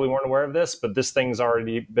 you probably weren't aware of this, but this thing's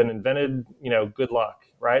already been invented, good luck,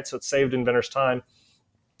 right? So it saved inventors time.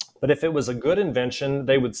 But if it was a good invention,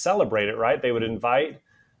 they would celebrate it, right? They would invite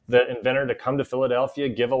the inventor to come to Philadelphia,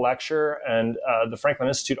 give a lecture. And the Franklin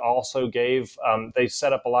Institute also they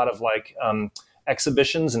set up a lot of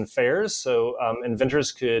exhibitions and fairs. So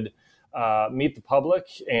inventors could meet the public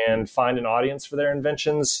and find an audience for their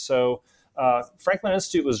inventions. So Franklin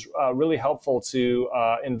Institute was really helpful to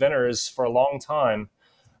inventors for a long time.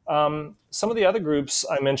 Some of the other groups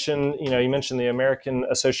I mentioned, you mentioned the American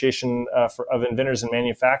Association of Inventors and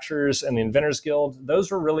Manufacturers and the Inventors Guild.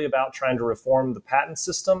 Those were really about trying to reform the patent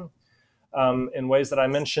system in ways that I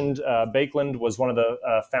mentioned. Bakeland was one of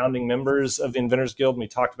the founding members of the Inventors Guild, and we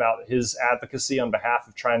talked about his advocacy on behalf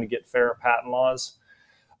of trying to get fair patent laws.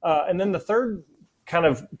 And then the third kind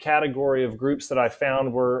of category of groups that I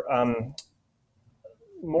found were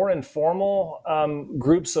more informal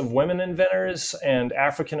groups of women inventors and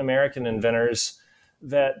African-American inventors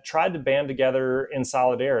that tried to band together in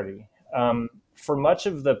solidarity. For much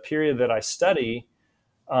of the period that I study,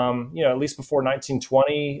 at least before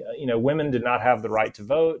 1920, women did not have the right to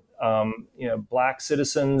vote. Black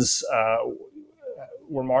citizens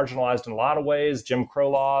were marginalized in a lot of ways, Jim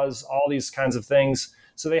Crow laws, all these kinds of things.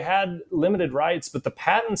 So they had limited rights, but the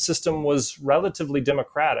patent system was relatively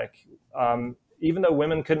democratic. Even though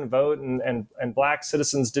women couldn't vote and Black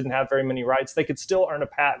citizens didn't have very many rights, they could still earn a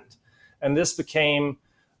patent. And this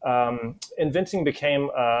inventing became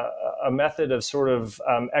a method of sort of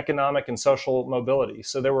economic and social mobility.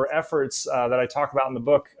 So there were efforts that I talk about in the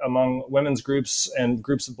book among women's groups and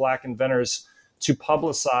groups of Black inventors to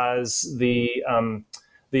publicize the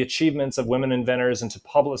the achievements of women inventors and to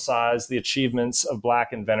publicize the achievements of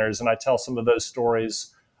Black inventors. And I tell some of those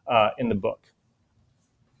stories in the book.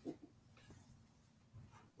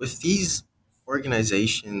 With these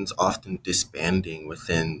organizations often disbanding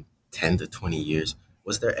within 10 to 20 years,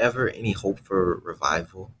 was there ever any hope for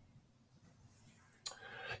revival?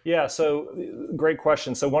 Yeah, so great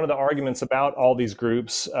question. So one of the arguments about all these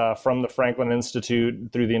groups from the Franklin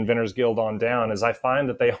Institute through the Inventors Guild on down is I find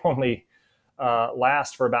that they only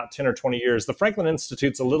last for about 10 or 20 years. The Franklin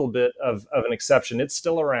Institute's a little bit of an exception. It's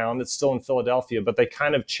still around. It's still in Philadelphia, but they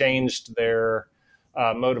kind of changed their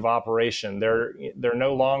mode of operation. They're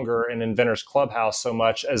no longer an inventors clubhouse so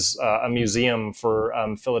much as a museum for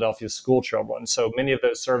Philadelphia school children. So many of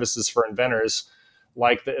those services for inventors,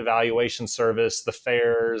 like the evaluation service, the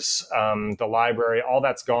fairs, the library, all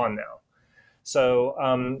that's gone now. So,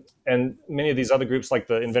 and many of these other groups like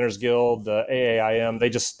the Inventors Guild, the AAIM,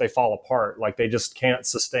 they fall apart. Like they just can't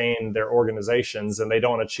sustain their organizations and they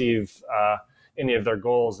don't achieve any of their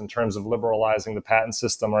goals in terms of liberalizing the patent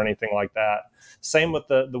system or anything like that. Same with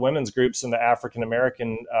the women's groups and the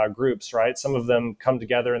African-American groups, right? Some of them come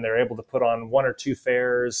together and they're able to put on one or two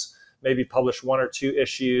fairs, maybe publish one or two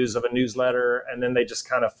issues of a newsletter, and then they just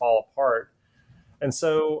kind of fall apart. And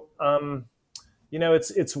so,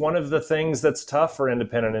 it's one of the things that's tough for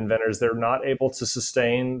independent inventors. They're not able to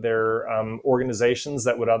sustain their organizations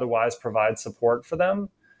that would otherwise provide support for them.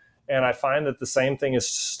 And I find that the same thing is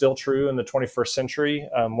still true in the 21st century.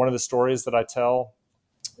 One of the stories that I tell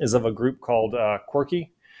is of a group called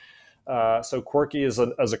Quirky. So Quirky is a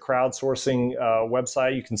crowdsourcing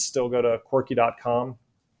website. You can still go to quirky.com.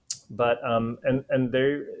 But and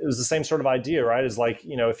there is the same sort of idea, right? Is like,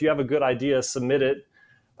 if you have a good idea, submit it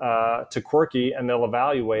to Quirky and they'll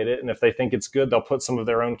evaluate it. And if they think it's good, they'll put some of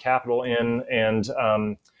their own capital in and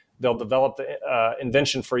they'll develop the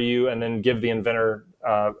invention for you and then give the inventor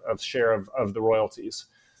a share of the royalties.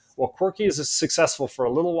 Well, Quirky is successful for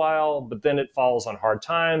a little while, but then it falls on hard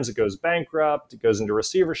times. It goes bankrupt. It goes into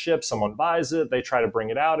receivership. Someone buys it. They try to bring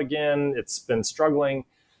it out again. It's been struggling.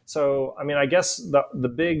 So, I guess the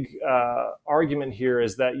big argument here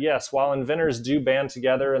is that, yes, while inventors do band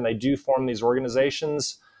together and they do form these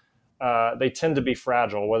organizations, they tend to be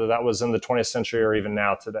fragile, whether that was in the 20th century or even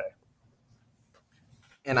now today.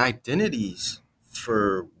 And identities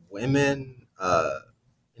for women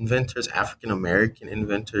inventors, African-American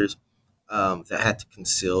inventors that had to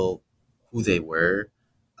conceal who they were.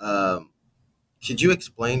 Could you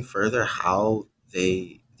explain further how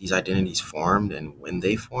these identities formed and when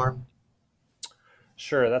they formed?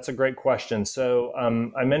 Sure, that's a great question. So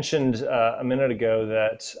I mentioned a minute ago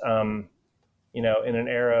that, in an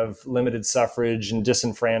era of limited suffrage and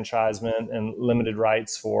disenfranchisement and limited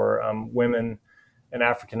rights for women and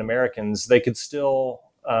African Americans, they could still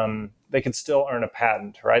earn a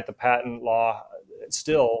patent, right? The patent law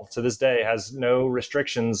still to this day has no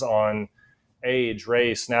restrictions on age,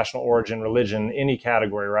 race, national origin, religion, any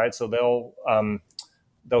category, right? So they'll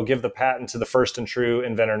give the patent to the first and true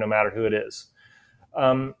inventor, no matter who it is.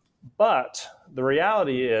 But the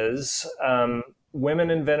reality is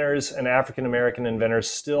women inventors and African-American inventors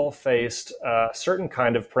still faced a certain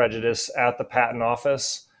kind of prejudice at the patent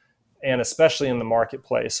office and especially in the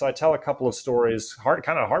marketplace. So I tell a couple of stories,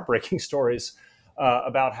 kind of heartbreaking stories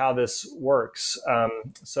about how this works. There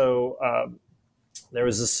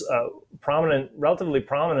was this relatively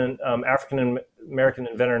prominent African-American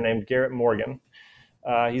inventor named Garrett Morgan.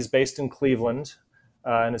 He's based in Cleveland,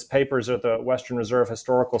 and his papers are at the Western Reserve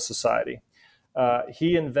Historical Society.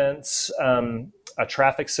 He invents a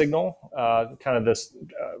traffic signal, kind of this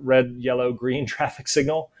red, yellow, green traffic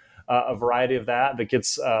signal, a variety of that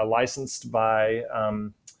gets licensed by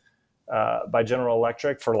General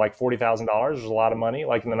Electric for like $40,000, which is a lot of money,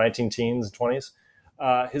 like in the 19-teens and 20s.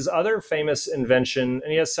 His other famous invention,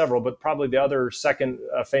 and he has several, but probably the other second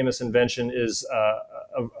famous invention is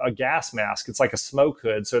a gas mask. It's like a smoke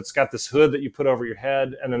hood. So it's got this hood that you put over your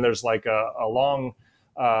head, and then there's like a long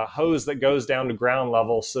hose that goes down to ground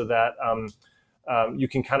level so that you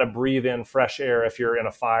can kind of breathe in fresh air if you're in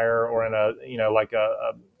a fire or in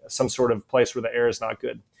some sort of place where the air is not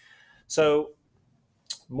good. So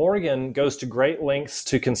Morgan goes to great lengths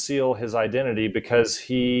to conceal his identity because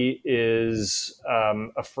he is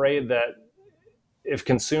afraid that if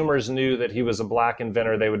consumers knew that he was a Black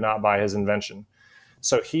inventor, they would not buy his invention.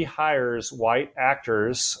 So he hires white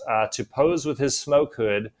actors to pose with his smoke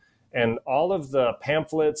hood, and all of the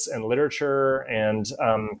pamphlets and literature and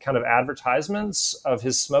kind of advertisements of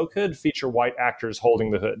his smoke hood feature white actors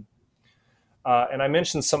holding the hood. And I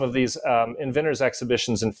mentioned some of these inventors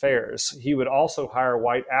exhibitions and fairs. He would also hire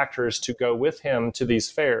white actors to go with him to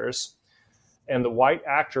these fairs. And the white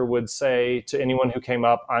actor would say to anyone who came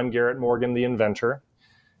up, "I'm Garrett Morgan, the inventor."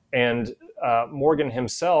 And Morgan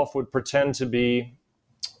himself would pretend to be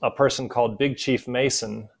a person called Big Chief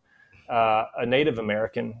Mason, a Native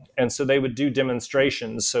American. And so they would do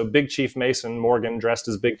demonstrations. So Big Chief Mason, Morgan dressed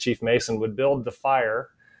as Big Chief Mason, would build the fire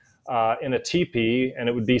in a teepee, and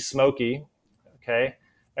it would be smoky. Okay.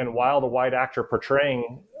 And while the white actor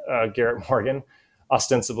portraying Garrett Morgan,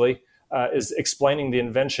 ostensibly, is explaining the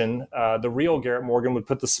invention, the real Garrett Morgan would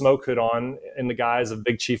put the smoke hood on in the guise of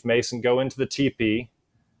Big Chief Mason, go into the teepee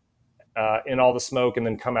in all the smoke, and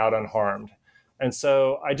then come out unharmed. And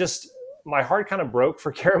so my heart kind of broke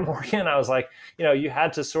for Garrett Morgan. I was like, you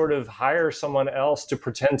had to sort of hire someone else to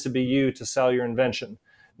pretend to be you to sell your invention.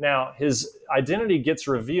 Now, his identity gets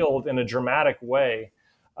revealed in a dramatic way.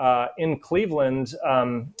 In Cleveland,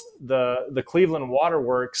 the Cleveland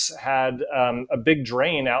Waterworks had a big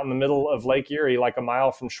drain out in the middle of Lake Erie, like a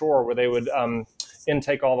mile from shore, where they would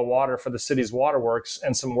intake all the water for the city's waterworks.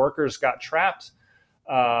 And some workers got trapped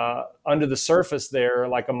under the surface there,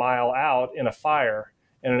 like a mile out, in a fire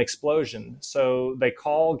and an explosion. So they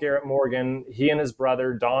call Garrett Morgan. He and his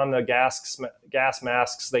brother don the gas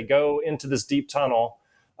masks. They go into this deep tunnel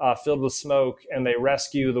filled with smoke, and they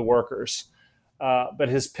rescue the workers. But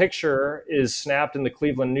his picture is snapped in the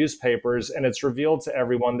Cleveland newspapers, and it's revealed to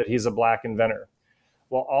everyone that he's a black inventor.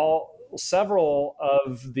 Well, several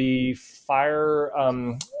of the fire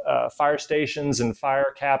stations and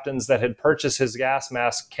fire captains that had purchased his gas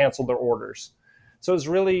mask canceled their orders. So it was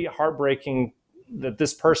really heartbreaking that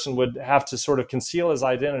this person would have to sort of conceal his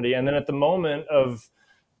identity. And then at the moment of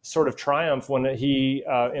sort of triumph, when he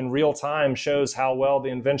in real time shows how well the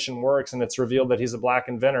invention works and it's revealed that he's a black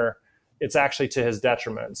inventor, it's actually to his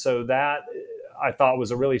detriment. So that, I thought,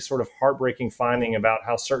 was a really sort of heartbreaking finding about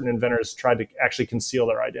how certain inventors tried to actually conceal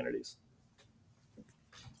their identities.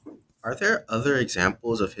 Are there other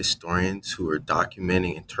examples of historians who are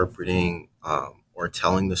documenting, interpreting, or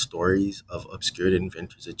telling the stories of obscure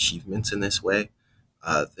inventors' achievements in this way?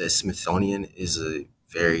 The Smithsonian is a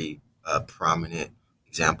very prominent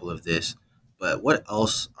example of this. But what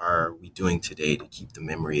else are we doing today to keep the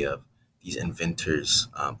memory of these inventors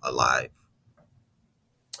alive?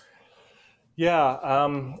 Yeah,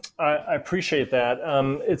 I appreciate that.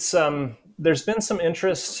 There's been some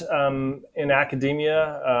interest in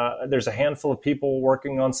academia. There's a handful of people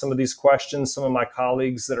working on some of these questions. Some of my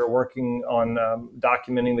colleagues that are working on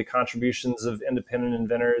documenting the contributions of independent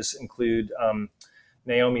inventors include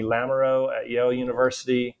Naomi Lamoureux at Yale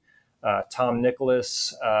University, Tom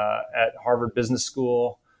Nicholas at Harvard Business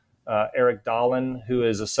School, Eric Dahlin, who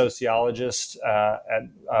is a sociologist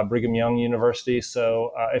at Brigham Young University.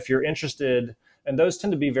 So if you're interested, and those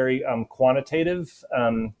tend to be very quantitative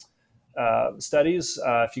studies.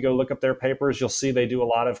 If you go look up their papers, you'll see they do a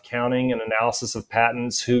lot of counting and analysis of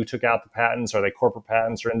patents, who took out the patents, are they corporate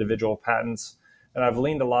patents or individual patents? And I've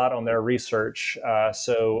leaned a lot on their research.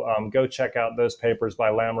 So go check out those papers by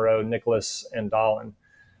Lamoureux, Nicholas, and Dahlin.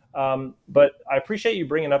 But I appreciate you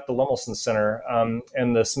bringing up the Lemelson Center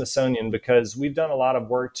and the Smithsonian, because we've done a lot of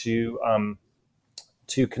work to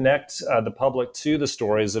connect the public to the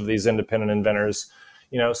stories of these independent inventors.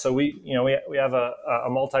 So we have a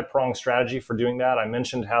multi-pronged strategy for doing that. I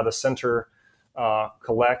mentioned how the center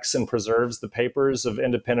collects and preserves the papers of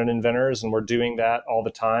independent inventors, and we're doing that all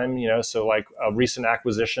the time. So like a recent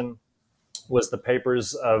acquisition was the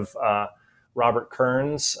papers of Robert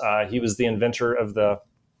Kearns. He was the inventor of the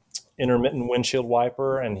intermittent windshield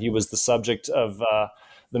wiper, and he was the subject of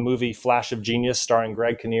the movie Flash of Genius starring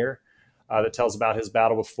Greg Kinnear that tells about his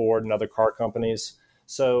battle with Ford and other car companies.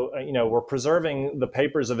 So, we're preserving the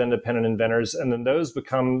papers of independent inventors, and then those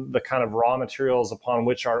become the kind of raw materials upon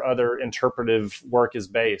which our other interpretive work is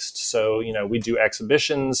based. So, we do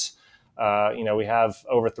exhibitions. We have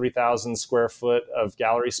over 3,000 square foot of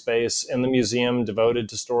gallery space in the museum devoted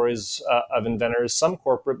to stories of inventors, some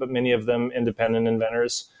corporate, but many of them independent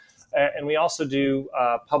inventors. And we also do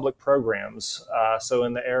public programs. So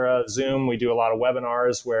in the era of Zoom, we do a lot of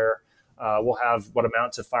webinars where we'll have what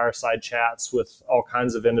amount to fireside chats with all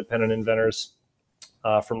kinds of independent inventors,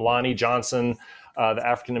 from Lonnie Johnson, the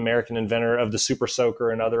African-American inventor of the Super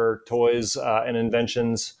Soaker and other toys and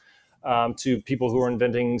inventions, to people who are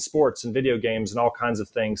inventing sports and video games and all kinds of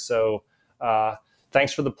things. So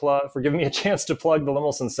thanks for for giving me a chance to plug the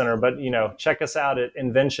Lemelson Center. But, check us out at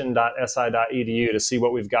invention.si.edu to see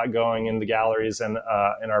what we've got going in the galleries and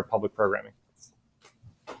in our public programming.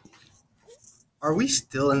 Are we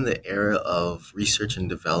still in the era of research and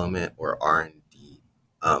development, or R&D?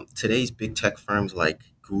 Today's big tech firms like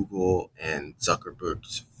Google and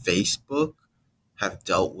Zuckerberg's Facebook have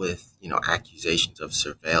dealt with, accusations of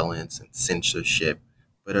surveillance and censorship.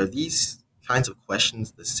 But are these kinds of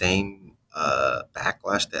questions the same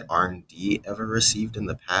backlash that R&D ever received in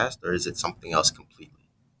the past, or is it something else completely?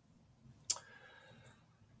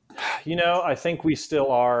 I think we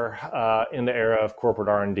still are in the era of corporate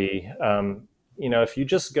R&D. If you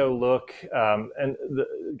just go look,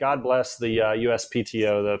 God bless the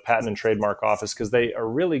USPTO, the Patent and Trademark Office, because they are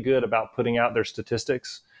really good about putting out their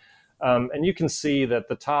statistics. And you can see that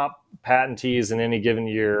the top patentees in any given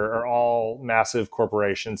year are all massive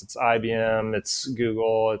corporations. It's IBM, it's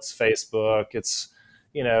Google, it's Facebook, it's,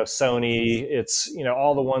 Sony, it's,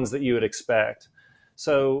 all the ones that you would expect.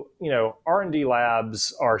 So, R&D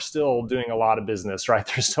labs are still doing a lot of business, right?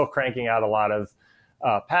 They're still cranking out a lot of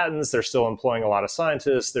patents. They're still employing a lot of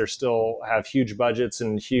scientists. They still have huge budgets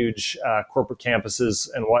and huge corporate campuses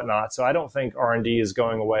and whatnot. So I don't think R&D is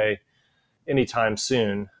going away anytime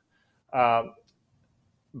soon.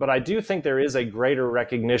 But I do think there is a greater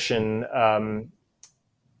recognition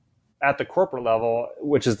at the corporate level,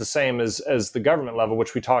 which is the same as the government level,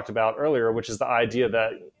 which we talked about earlier, which is the idea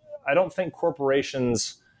that I don't think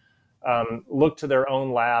corporations look to their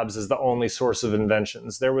own labs as the only source of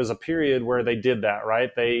inventions. There was a period where they did that,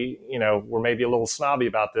 right? They, were maybe a little snobby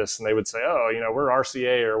about this, and they would say, oh, we're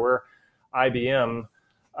RCA or we're IBM,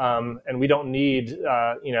 and we don't need,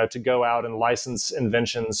 to go out and license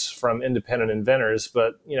inventions from independent inventors.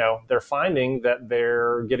 But, they're finding that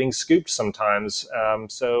they're getting scooped sometimes.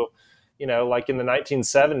 Like in the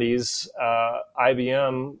 1970s,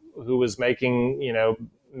 IBM, who was making,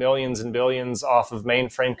 millions and billions off of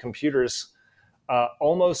mainframe computers,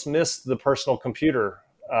 almost missed the personal computer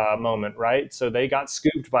moment, right? So they got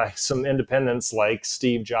scooped by some independents like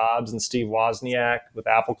Steve Jobs and Steve Wozniak with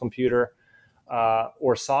Apple Computer,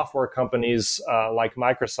 or software companies like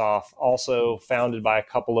Microsoft, also founded by a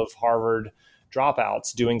couple of Harvard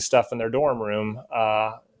dropouts doing stuff in their dorm room,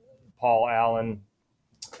 Paul Allen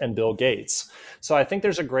and Bill Gates. So I think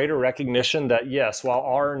there's a greater recognition that, yes, while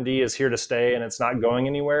R&D is here to stay and it's not going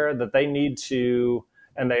anywhere, that they need to,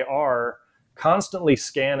 and they are, constantly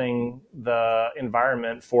scanning the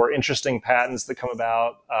environment for interesting patents that come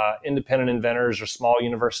about, independent inventors or small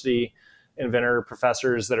university inventor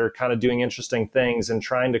professors that are kind of doing interesting things and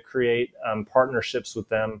trying to create partnerships with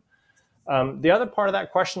them. The other part of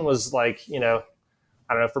that question was like,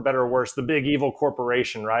 I don't know, for better or worse, the big evil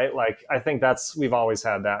corporation, right? Like, I think we've always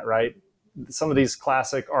had that, right? Some of these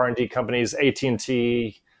classic R&D companies,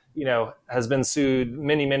 AT&T, has been sued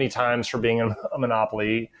many, many times for being a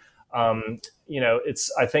monopoly. I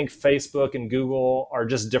think Facebook and Google are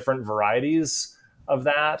just different varieties of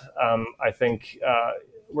that. I think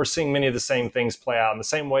we're seeing many of the same things play out in the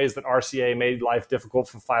same ways that RCA made life difficult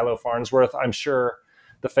for Philo Farnsworth. I'm sure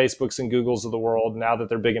the Facebooks and Googles of the world, now that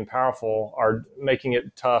they're big and powerful, are making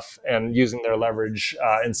it tough and using their leverage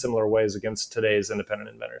in similar ways against today's independent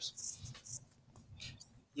inventors.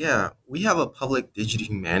 Yeah, we have a public digital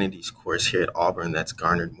humanities course here at Auburn that's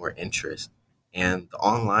garnered more interest. And the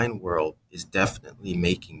online world is definitely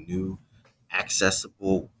making new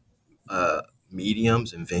accessible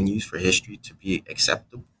mediums and venues for history to be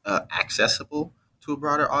accessible to a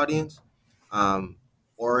broader audience.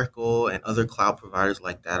 Oracle and other cloud providers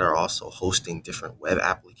like that are also hosting different web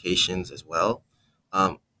applications as well.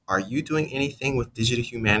 Are you doing anything with digital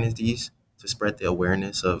humanities to spread the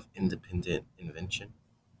awareness of independent invention?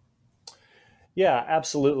 Yeah,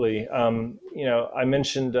 absolutely. I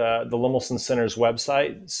mentioned the Lemelson Center's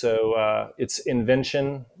website. So it's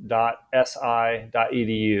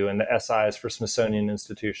invention.si.edu, and the SI is for Smithsonian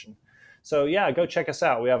Institution. So yeah, go check us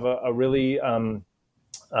out. We have a really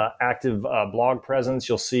active blog presence.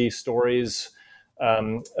 You'll see stories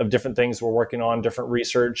of different things we're working on, different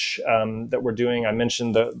research that we're doing. I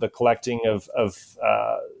mentioned the collecting of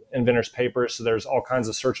inventors' papers. So there's all kinds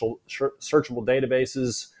of searchable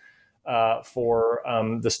databases for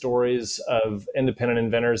the stories of independent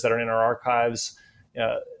inventors that are in our archives.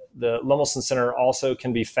 The Lemelson Center also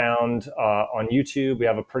can be found on YouTube. We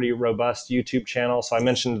have a pretty robust YouTube channel. So I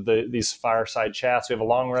mentioned these fireside chats. We have a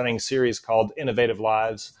long-running series called Innovative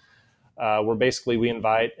Lives, where basically we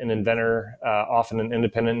invite an inventor, often an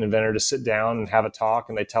independent inventor, to sit down and have a talk,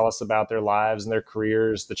 and they tell us about their lives and their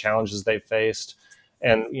careers, the challenges they've faced.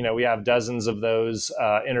 And, we have dozens of those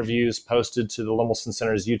interviews posted to the Lemelson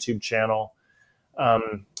Center's YouTube channel.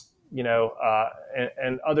 And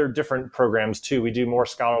other different programs too. We do more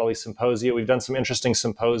scholarly symposia. We've done some interesting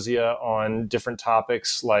symposia on different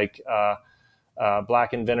topics like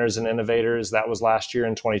Black inventors and innovators. That was last year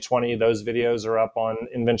in 2020. Those videos are up on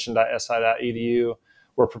invention.si.edu.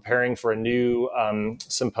 We're preparing for a new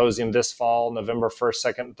symposium this fall, November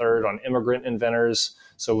 1st, 2nd, 3rd, on immigrant inventors.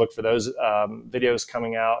 So look for those videos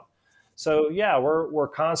coming out. So yeah, we're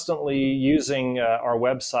constantly using our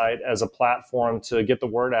website as a platform to get the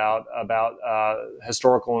word out about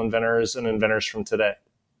historical inventors and inventors from today.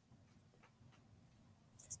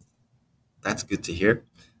 That's good to hear.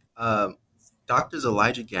 Doctors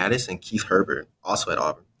Elijah Gaddis and Keith Herbert, also at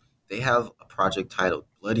Auburn, they have a project titled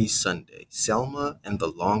Bloody Sunday, Selma and the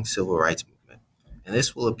Long Civil Rights Movement. And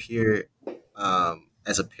this will appear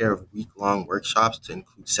as a pair of week-long workshops to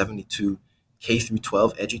include 72 K through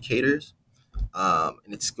 12 educators.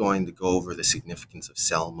 And it's going to go over the significance of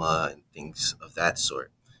Selma and things of that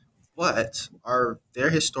sort. But are there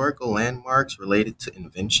historical landmarks related to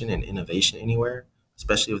invention and innovation anywhere,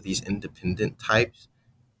 especially with these independent types?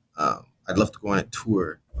 I'd love to go on a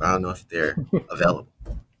tour, but I don't know if they're available.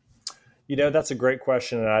 That's a great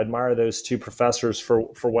question, and I admire those two professors for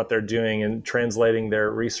what they're doing and translating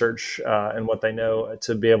their research and what they know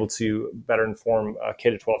to be able to better inform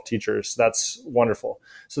K-12 teachers. That's wonderful.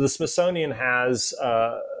 So the Smithsonian has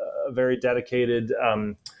a very dedicated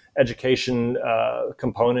education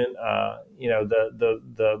component.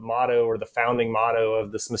 The motto, or the founding motto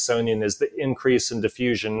of the Smithsonian, is the increase and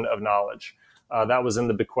diffusion of knowledge. That was in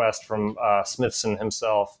the bequest from Smithson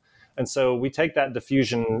himself. And so we take that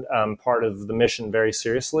diffusion part of the mission very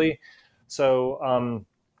seriously. So, I'm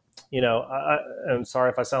sorry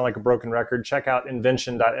if I sound like a broken record. Check out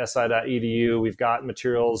invention.si.edu. We've got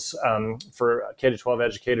materials for K-12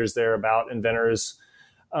 educators there about inventors.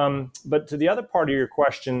 But to the other part of your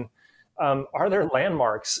question, are there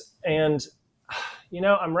landmarks? And,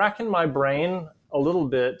 I'm racking my brain a little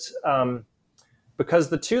bit because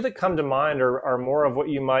the two that come to mind are more of what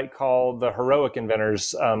you might call the heroic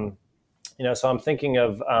inventors. So I'm thinking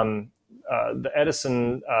of the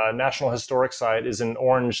Edison National Historic Site is in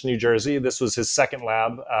Orange, New Jersey. This was his second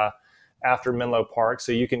lab after Menlo Park.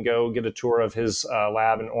 So you can go get a tour of his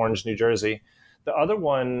lab in Orange, New Jersey. The other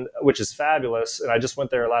one, which is fabulous, and I just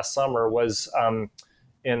went there last summer, was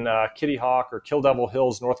in Kitty Hawk or Kill Devil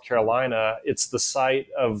Hills, North Carolina. It's the site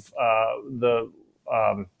of the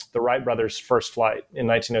Wright brothers' first flight in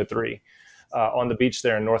 1903 on the beach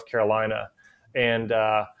there in North Carolina. And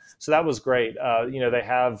so that was great. They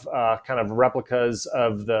have kind of replicas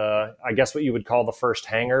of I guess what you would call the first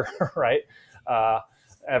hangar, right?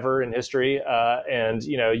 Ever in history. And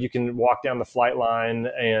you can walk down the flight line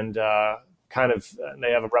and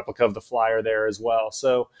they have a replica of the flyer there as well.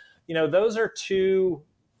 So, those are two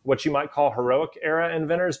what you might call heroic era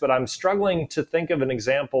inventors, but I'm struggling to think of an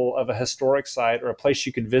example of a historic site or a place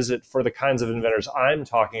you could visit for the kinds of inventors I'm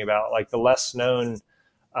talking about, like the less known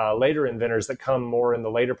later inventors that come more in the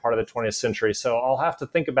later part of the 20th century. So I'll have to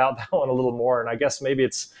think about that one a little more. And I guess maybe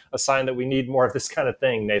it's a sign that we need more of this kind of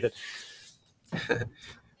thing, Nathan.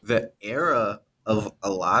 The era of a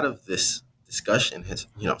lot of this discussion has,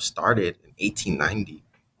 started in 1890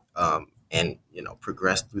 and,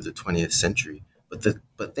 progressed through the 20th century.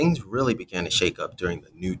 But things really began to shake up during the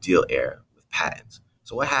New Deal era with patents.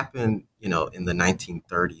 So what happened, in the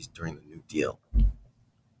 1930s during the New Deal?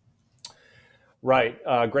 Right.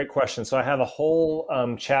 Great question. So I have a whole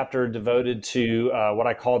chapter devoted to what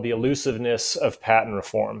I call the elusiveness of patent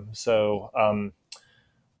reform. So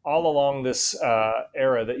all along this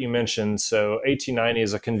era that you mentioned, so 1890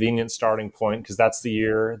 is a convenient starting point because that's the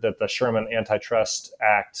year that the Sherman Antitrust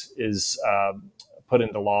Act is put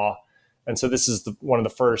into law. And so this is one of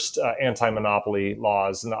the first anti-monopoly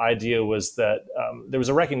laws. And the idea was that there was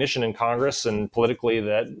a recognition in Congress and politically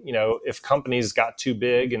that, if companies got too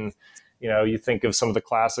big and, you think of some of the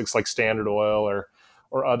classics like Standard Oil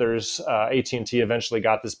or others, AT&T eventually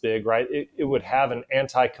got this big, right? It would have an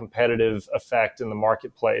anti-competitive effect in the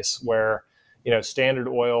marketplace where, Standard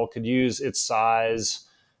Oil could use its size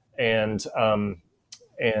and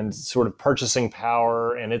sort of purchasing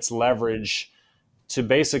power and its leverage to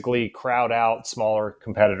basically crowd out smaller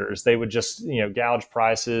competitors. They would just, gouge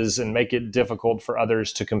prices and make it difficult for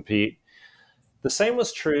others to compete. The same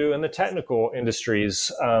was true in the technical industries.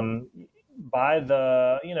 By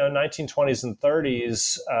the 1920s and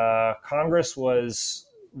 30s, Congress was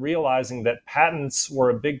realizing that patents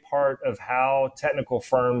were a big part of how technical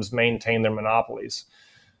firms maintain their monopolies.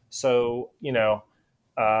 So,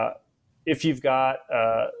 if you've got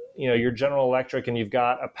your General Electric and you've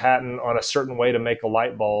got a patent on a certain way to make a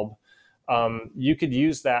light bulb, you could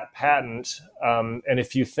use that patent. And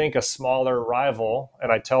if you think a smaller rival,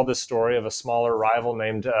 and I tell this story of a smaller rival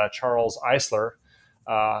named Charles Eisler,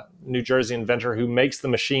 New Jersey inventor who makes the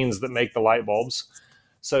machines that make the light bulbs.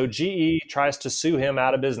 So GE tries to sue him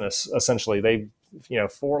out of business, essentially. They,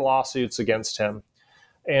 4 lawsuits against him.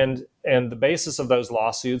 And the basis of those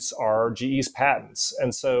lawsuits are GE's patents.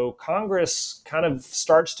 And so Congress kind of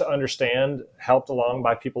starts to understand, helped along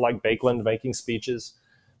by people like Bakeland making speeches,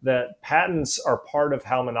 that patents are part of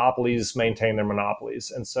how monopolies maintain their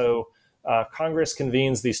monopolies. And so Congress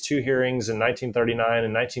convenes these two hearings in 1939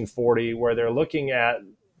 and 1940, where they're looking at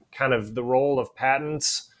kind of the role of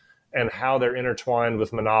patents and how they're intertwined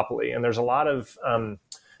with monopoly. And there's a lot of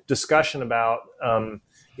discussion about,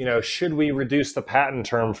 should we reduce the patent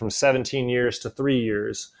term from 17 years to 3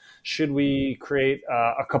 years? Should we create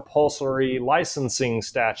a compulsory licensing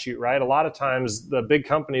statute, right? A lot of times the big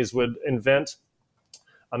companies would invent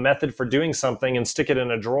a method for doing something and stick it in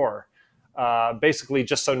a drawer, basically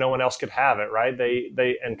just so no one else could have it, right?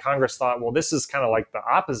 And Congress thought, well, this is kind of like the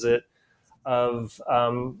opposite of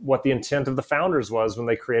what the intent of the founders was when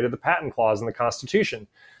they created the patent clause in the Constitution.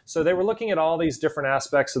 So they were looking at all these different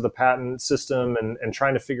aspects of the patent system and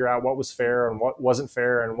trying to figure out what was fair and what wasn't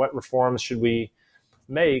fair and what reforms should we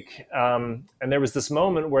make. And there was this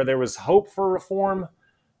moment where there was hope for reform,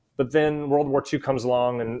 but then World War II comes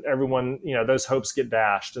along and everyone, those hopes get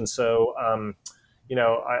dashed. And so,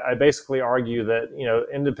 I basically argue that,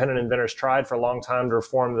 independent inventors tried for a long time to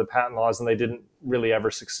reform the patent laws and they didn't really ever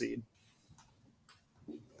succeed.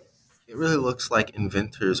 It really looks like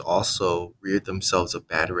inventors also reared themselves a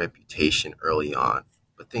bad reputation early on,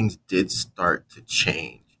 but things did start to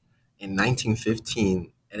change. In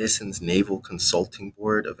 1915, Edison's Naval Consulting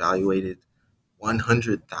Board evaluated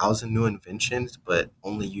 100,000 new inventions, but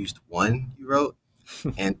only used one, you wrote.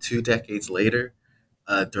 And 2 decades later,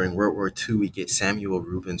 during World War II, we get Samuel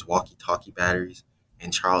Rubin's walkie-talkie batteries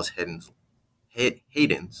and Charles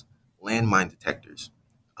Hayden's landmine detectors.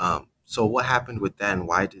 So what happened with that, and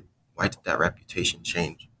why did that reputation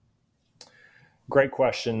change? Great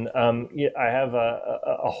question. I have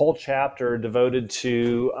a whole chapter devoted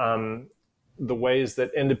to the ways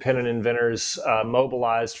that independent inventors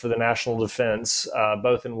mobilized for the national defense,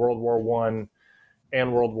 both in World War I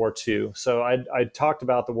and World War II. So I talked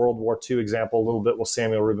about the World War II example a little bit with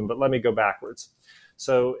Samuel Rubin, but let me go backwards.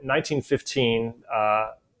 So in 1915,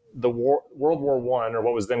 World War I, or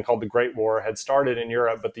what was then called the Great War, had started in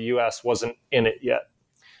Europe, but the U.S. wasn't in it yet.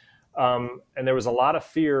 And there was a lot of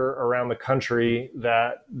fear around the country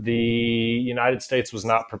that the United States was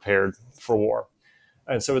not prepared for war.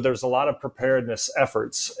 And so there's a lot of preparedness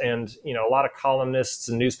efforts, and, a lot of columnists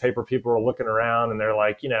and newspaper people are looking around and they're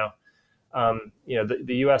like, the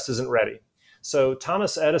U.S. isn't ready. So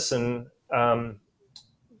Thomas Edison,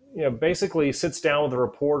 basically sits down with a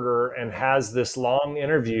reporter and has this long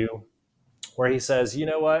interview where he says, you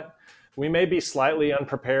know what? We may be slightly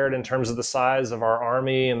unprepared in terms of the size of our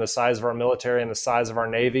army and the size of our military and the size of our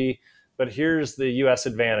navy, but here's the U.S.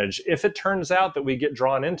 advantage. If it turns out that we get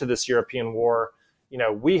drawn into this European war,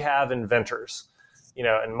 we have inventors.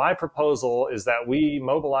 And my proposal is that we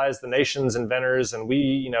mobilize the nation's inventors and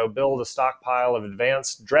we, build a stockpile of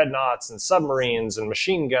advanced dreadnoughts and submarines and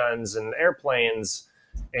machine guns and airplanes.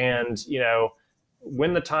 And,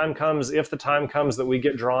 when the time comes, if the time comes that we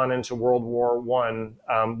get drawn into World War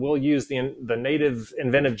I, we'll use the native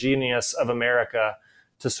inventive genius of America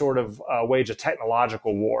to sort of wage a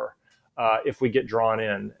technological war if we get drawn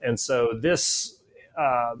in. And so this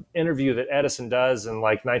interview that Edison does in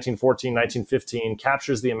like 1914, 1915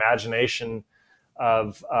 captures the imagination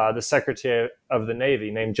of the Secretary of the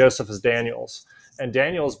Navy named Josephus Daniels. And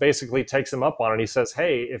Daniels basically takes him up on it. He says,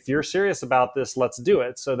 hey, if you're serious about this, let's do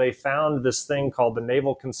it. So they found this thing called the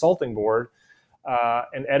Naval Consulting Board.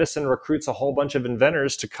 And Edison recruits a whole bunch of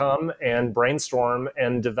inventors to come and brainstorm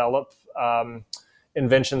and develop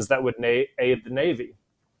inventions that would aid the Navy.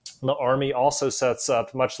 The Army also sets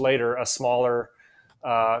up much later a smaller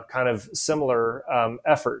kind of similar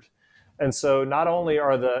effort. And so not only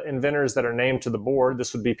are the inventors that are named to the board,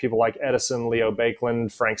 this would be people like Edison, Leo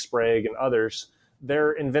Bakeland, Frank Sprague, and others,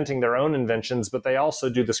 they're inventing their own inventions, but they also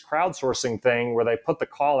do this crowdsourcing thing where they put the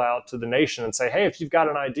call out to the nation and say, hey, if you've got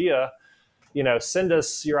an idea, send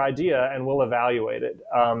us your idea and we'll evaluate it.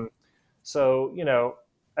 So,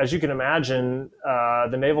 as you can imagine,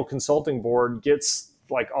 the Naval Consulting Board gets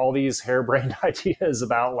like all these harebrained ideas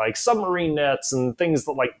about like submarine nets and things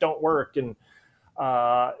that like don't work,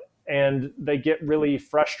 and they get really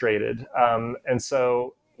frustrated. And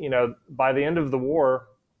so, by the end of the war,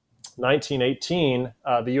 1918,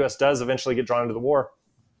 the U.S. does eventually get drawn into the war.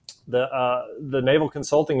 The Naval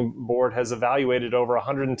Consulting Board has evaluated over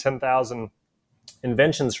 110,000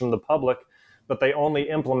 inventions from the public, but they only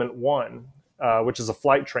implement one, which is a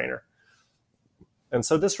flight trainer. And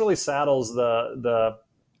so this really saddles the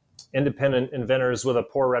independent inventors with a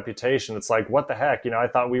poor reputation. It's like, what the heck? I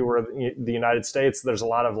thought we were the United States. There's a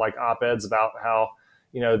lot of like op-eds about how,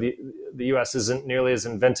 the U.S. isn't nearly as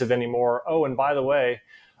inventive anymore. Oh, and by the way,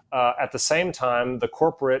 at the same time, the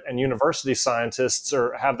corporate and university scientists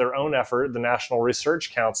have their own effort, the National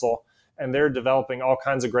Research Council, and they're developing all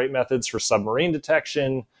kinds of great methods for submarine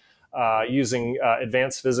detection, using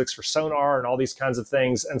advanced physics for sonar and all these kinds of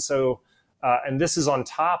things. And so, and this is on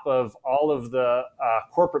top of all of the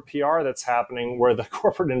corporate PR that's happening where the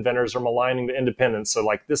corporate inventors are maligning the independents. So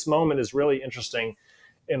like this moment is really interesting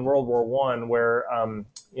in World War I, where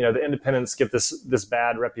the independents get this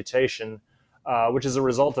bad reputation, which is a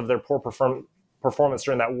result of their poor performance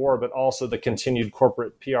during that war, but also the continued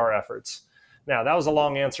corporate PR efforts. Now, that was a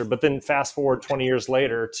long answer, but then fast forward 20 years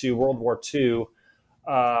later to World War II,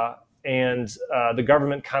 and the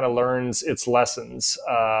government kind of learns its lessons.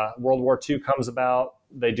 World War II comes about,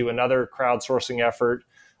 they do another crowdsourcing effort,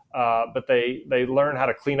 but they learn how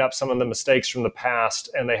to clean up some of the mistakes from the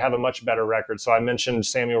past, and they have a much better record. So I mentioned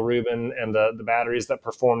Samuel Rubin and the batteries that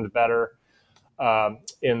performed better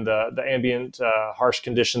in the ambient harsh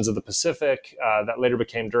conditions of the Pacific that later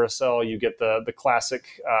became Duracell. You get the classic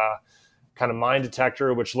kind of mine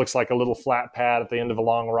detector, which looks like a little flat pad at the end of a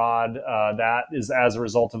long rod. That is as a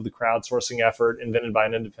result of the crowdsourcing effort invented by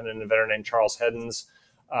an independent inventor named Charles Heddens.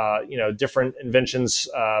 Different inventions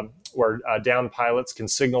where downed pilots can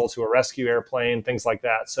signal to a rescue airplane, things like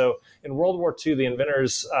that. So in World War II, the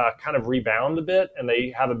inventors kind of rebound a bit, and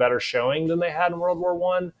they have a better showing than they had in World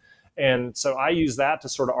War I. And so I use that to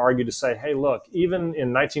sort of argue to say, hey, look, even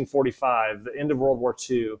in 1945, the end of World War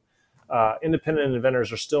II, independent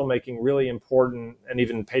inventors are still making really important and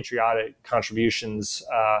even patriotic contributions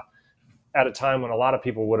at a time when a lot of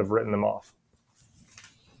people would have written them off.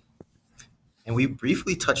 And we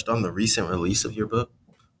briefly touched on the recent release of your book,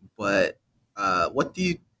 but what do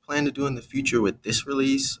you plan to do in the future with this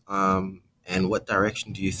release? And what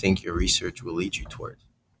direction do you think your research will lead you towards?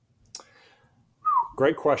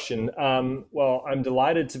 Great question. Well, I'm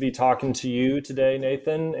delighted to be talking to you today,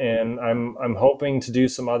 Nathan, and I'm hoping to do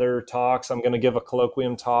some other talks. I'm going to give a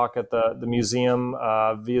colloquium talk at the museum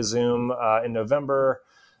via Zoom in November,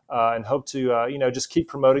 and hope to just keep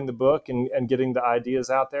promoting the book and getting the ideas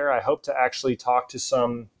out there. I hope to actually talk to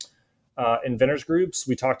some inventors groups.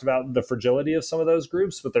 We talked about the fragility of some of those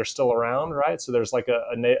groups, but they're still around, right? So there's like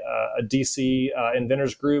a DC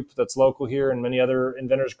inventors group that's local here, and many other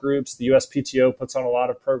inventors groups. The USPTO puts on a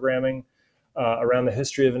lot of programming around the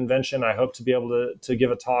history of invention. I hope to be able to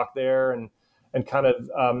give a talk there and kind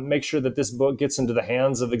of make sure that this book gets into the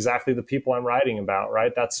hands of exactly the people I'm writing about,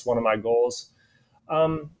 right? That's one of my goals.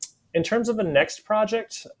 In terms of the next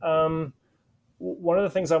project, one of the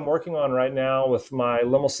things I'm working on right now with my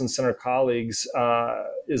Lemelson Center colleagues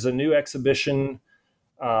is a new exhibition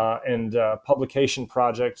and publication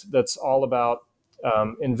project that's all about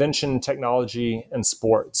invention, technology, and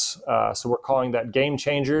sports. So we're calling that Game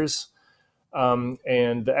Changers.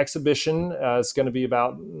 And the exhibition is going to be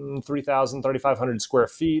about 3,500 square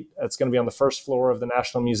feet. It's going to be on the first floor of the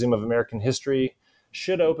National Museum of American History.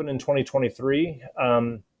 Should open in 2023.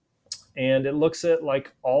 And it looks at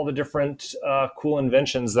like all the different cool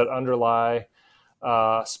inventions that underlie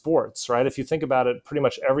sports, right? If you think about it, pretty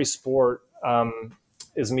much every sport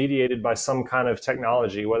is mediated by some kind of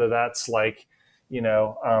technology, whether that's like,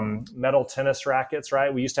 metal tennis rackets,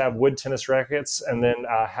 right? We used to have wood tennis rackets, and then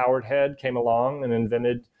Howard Head came along and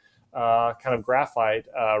invented kind of graphite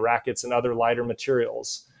rackets and other lighter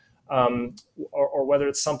materials. Or whether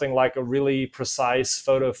it's something like a really precise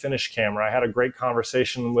photo finish camera. I had a great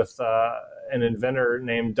conversation with an inventor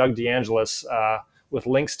named Doug DeAngelis with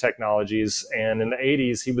Lynx Technologies. And in the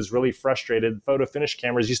 80s, he was really frustrated. Photo finish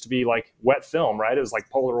cameras used to be like wet film, right? It was like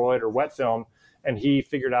Polaroid or wet film. And he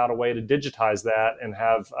figured out a way to digitize that and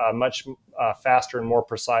have much faster and more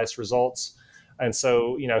precise results. And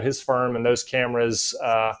so, his firm and those cameras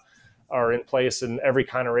are in place in every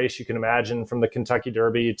kind of race you can imagine, from the Kentucky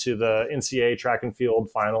Derby to the NCAA track and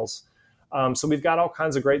field finals. So we've got all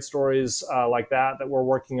kinds of great stories like that we're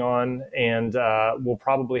working on, and we'll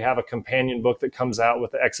probably have a companion book that comes out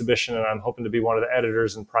with the exhibition, and I'm hoping to be one of the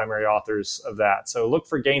editors and primary authors of that. So look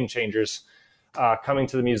for Game Changers coming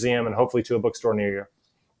to the museum and hopefully to a bookstore near you.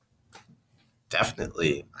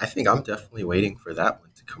 Definitely. I think I'm definitely waiting for that one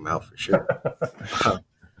to come out for sure.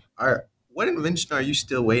 What invention are you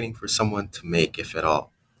still waiting for someone to make, if at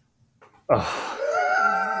all?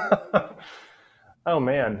 Oh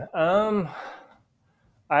man. I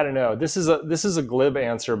don't know. This is a glib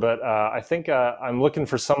answer, but I think I'm looking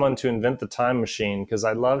for someone to invent the time machine, because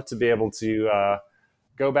I'd love to be able to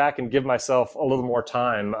go back and give myself a little more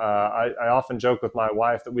time. I often joke with my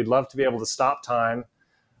wife that we'd love to be able to stop time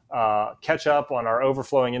catch up on our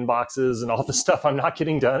overflowing inboxes and all the stuff I'm not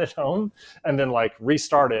getting done at home, and then like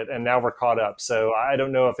restart it. And now we're caught up. So I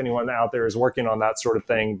don't know if anyone out there is working on that sort of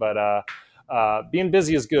thing, but being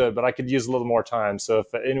busy is good, but I could use a little more time. So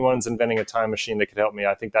if anyone's inventing a time machine that could help me,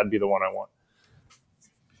 I think that'd be the one I want.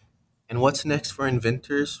 And what's next for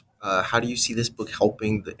Inventors? How do you see this book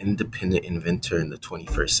helping the independent inventor in the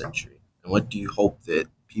 21st century? And what do you hope that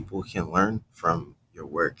people can learn from your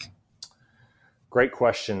work? Great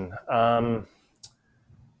question. I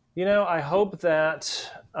hope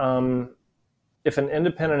that if an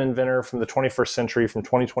independent inventor from the 21st century, from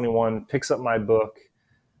 2021, picks up my book,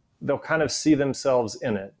 they'll kind of see themselves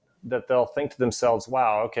in it, that they'll think to themselves,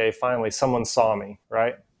 wow, okay, finally someone saw me,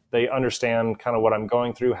 right? They understand kind of what I'm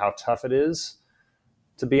going through, how tough it is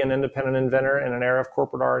to be an independent inventor in an era of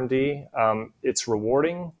corporate R&D. It's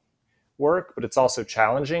rewarding work, but it's also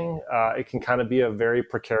challenging. It can kind of be a very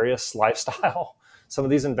precarious lifestyle. Some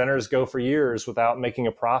of these inventors go for years without making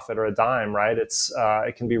a profit or a dime, right?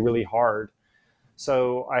 It can be really hard.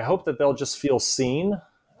 So I hope that they'll just feel seen,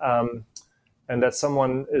 and that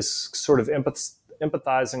someone is sort of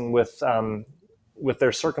empathizing with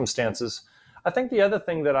their circumstances. I think the other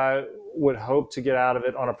thing that I would hope to get out of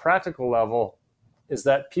it on a practical level is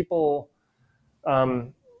that people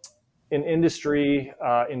in industry,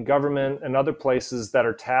 in government, and other places that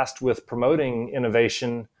are tasked with promoting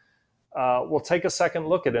innovation will take a second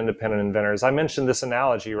look at independent inventors. I mentioned this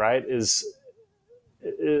analogy, right? Is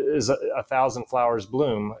a thousand flowers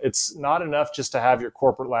bloom. It's not enough just to have your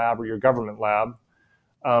corporate lab or your government lab.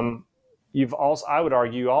 I would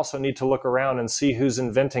argue, you also need to look around and see who's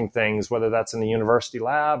inventing things, whether that's in the university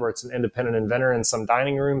lab or it's an independent inventor in some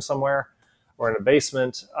dining room somewhere or in a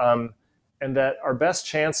basement. And that our best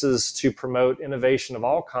chances to promote innovation of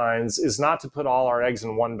all kinds is not to put all our eggs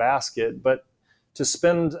in one basket, but to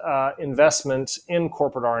spend investment in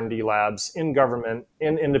corporate R&D labs, in government,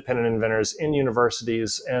 in independent inventors, in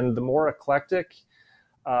universities. And the more eclectic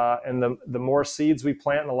and the more seeds we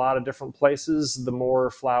plant in a lot of different places, the more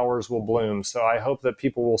flowers will bloom. So I hope that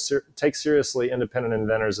people will take seriously independent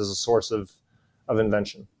inventors as a source of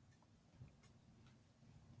invention.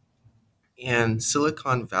 And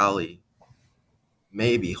Silicon Valley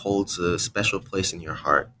maybe holds a special place in your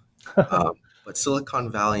heart. But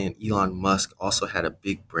Silicon Valley and Elon Musk also had a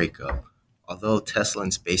big breakup, although Tesla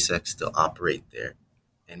and SpaceX still operate there.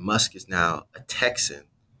 And Musk is now a Texan.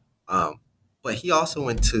 But he also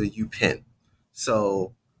went to UPenn.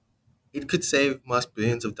 So it could save Musk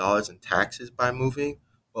billions of dollars in taxes by moving.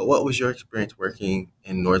 But what was your experience working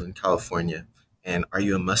in Northern California? And are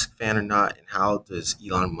you a Musk fan or not? And how does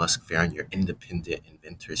Elon Musk fare on your independent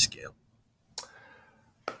inventor scale?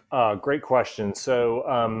 Great question. So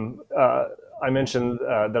I mentioned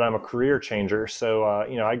that I'm a career changer. So,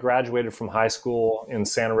 I graduated from high school in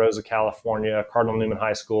Santa Rosa, California, Cardinal Newman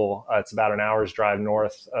High School. It's about an hour's drive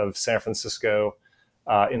north of San Francisco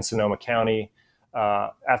in Sonoma County.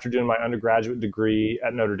 After doing my undergraduate degree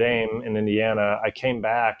at Notre Dame in Indiana, I came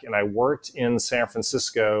back and I worked in San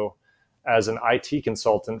Francisco as an IT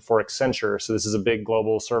consultant for Accenture. So this is a big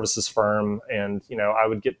global services firm. And, I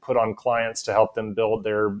would get put on clients to help them build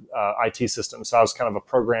their IT systems. So I was kind of a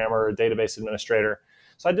programmer, a database administrator.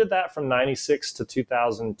 So I did that from 96 to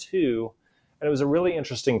 2002. And it was a really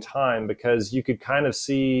interesting time because you could kind of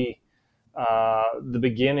see the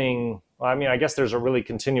beginning. I guess there's a really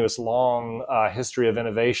continuous long history of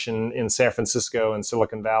innovation in San Francisco and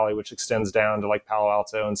Silicon Valley, which extends down to like Palo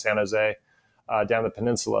Alto and San Jose. Down the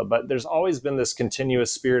peninsula, but there's always been this continuous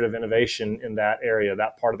spirit of innovation in that area,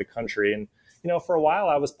 that part of the country. And, for a while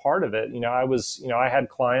I was part of it. I had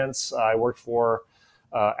clients. I worked for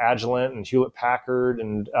Agilent and Hewlett Packard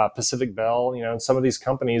and Pacific Bell, and some of these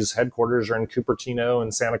companies' headquarters are in Cupertino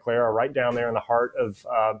and Santa Clara, right down there in the heart of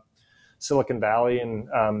Silicon Valley.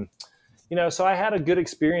 And, so I had a good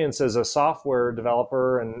experience as a software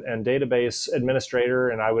developer and database administrator,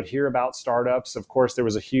 and I would hear about startups. Of course, there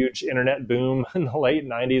was a huge internet boom in the late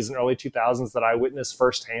 90s and early 2000s that I witnessed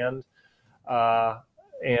firsthand,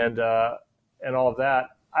 and all of that.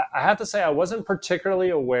 I have to say I wasn't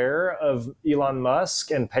particularly aware of Elon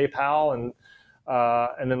Musk and PayPal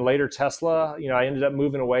and then later Tesla. I ended up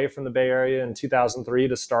moving away from the Bay Area in 2003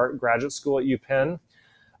 to start graduate school at UPenn.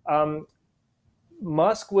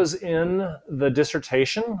 Musk was in the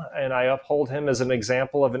dissertation, and I uphold him as an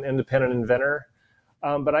example of an independent inventor.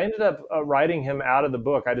 But I ended up writing him out of the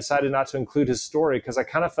book. I decided not to include his story because I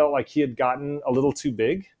kind of felt like he had gotten a little too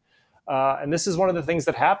big. And this is one of the things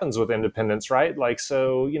that happens with independence, right?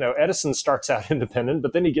 Edison starts out independent,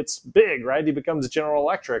 but then he gets big, right? He becomes General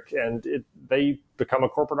Electric, and they become a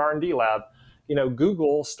corporate R&D lab.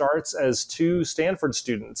 Google starts as two Stanford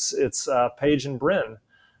students. It's Page and Brin.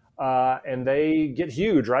 And they get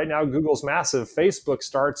huge. Right now, Google's massive. Facebook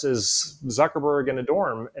starts as Zuckerberg in a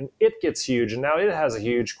dorm, and it gets huge. And now it has a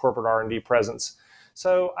huge corporate R&D presence.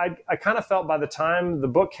 So I kind of felt by the time the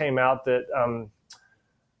book came out that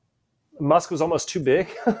Musk was almost too big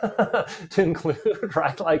to include,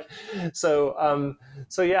 right?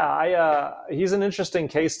 He's an interesting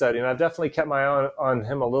case study, and I've definitely kept my eye on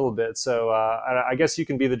him a little bit. So I guess you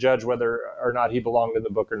can be the judge whether or not he belonged in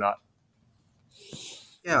the book or not.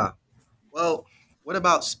 Yeah. Well, what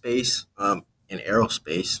about space and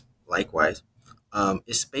aerospace? Likewise,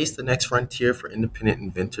 is space the next frontier for independent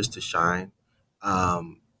inventors to shine?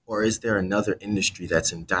 Or is there another industry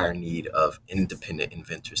that's in dire need of independent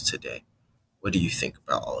inventors today? What do you think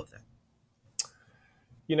about all of that?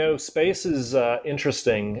 Space is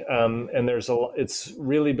interesting, and it's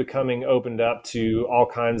really becoming opened up to all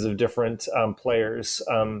kinds of different players.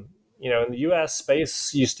 In the U.S.,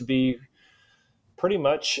 space used to be pretty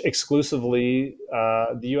much exclusively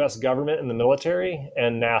the U.S. government and the military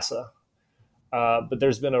and NASA. But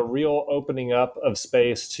there's been a real opening up of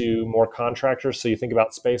space to more contractors. So you think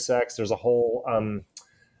about SpaceX, there's a whole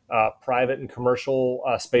private and commercial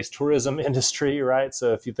space tourism industry, right?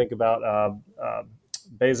 So if you think about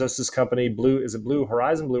Bezos's company, Blue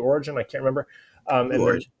Horizon, Blue Origin, I can't remember. Blue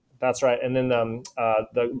Origin. That's right. And then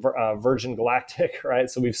the Virgin Galactic, right?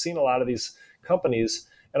 So we've seen a lot of these companies.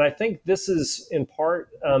 And I think this is in part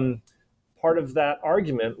of that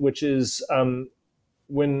argument, which is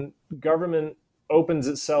when government opens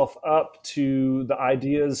itself up to the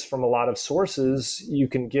ideas from a lot of sources, you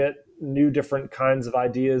can get new different kinds of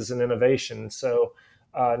ideas and innovation. So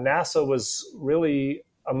NASA was really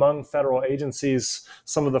among federal agencies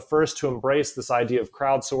some of the first to embrace this idea of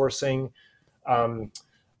crowdsourcing,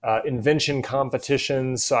 invention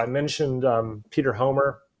competitions. So I mentioned Peter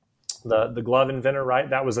Homer, the glove inventor, right?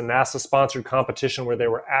 That was a NASA-sponsored competition where they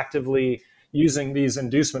were actively using these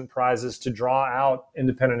inducement prizes to draw out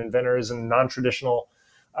independent inventors and non-traditional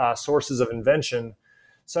sources of invention.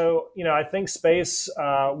 So, I think space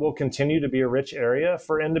will continue to be a rich area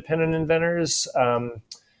for independent inventors.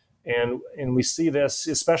 And we see this,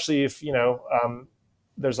 especially if,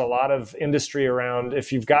 there's a lot of industry around.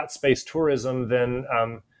 If you've got space tourism, then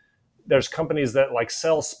there's companies that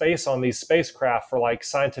sell space on these spacecraft for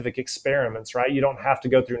scientific experiments, right? You don't have to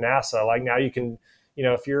go through NASA. Now you can,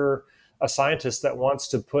 if you're a scientist that wants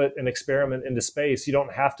to put an experiment into space, you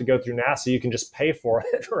don't have to go through NASA. You can just pay for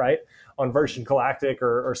it, right? On Virgin Galactic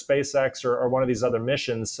or SpaceX or one of these other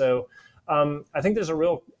missions. So I think there's a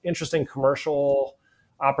real interesting commercial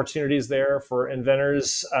opportunities there for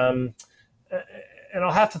inventors. And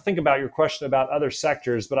I'll have to think about your question about other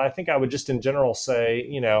sectors, but I think I would just in general say,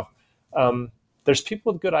 there's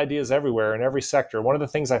people with good ideas everywhere in every sector. One of the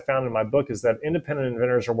things I found in my book is that independent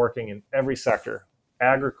inventors are working in every sector: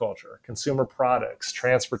 agriculture, consumer products,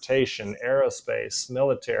 transportation, aerospace,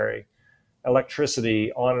 military,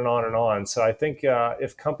 electricity, on and on and on. So I think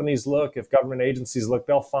if companies look, if government agencies look,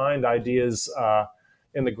 they'll find ideas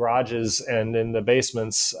in the garages and in the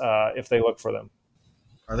basements if they look for them.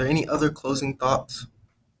 Are there any other closing thoughts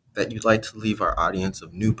that you'd like to leave our audience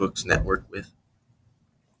of New Books Network with?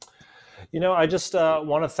 I just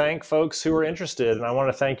want to thank folks who are interested, and I want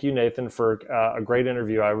to thank you, Nathan, for a great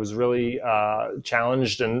interview. I was really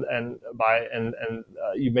challenged and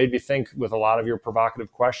you made me think with a lot of your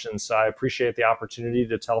provocative questions. So I appreciate the opportunity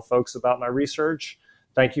to tell folks about my research.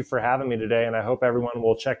 Thank you for having me today, and I hope everyone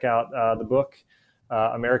will check out the book,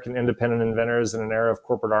 American Independent Inventors in an Era of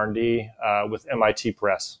Corporate R&D with MIT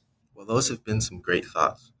Press. Well, those have been some great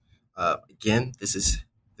thoughts. Again, this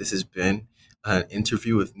has been an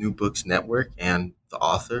interview with New Books Network and the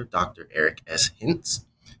author, Dr. Eric S. Hintz.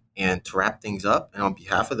 And to wrap things up, and on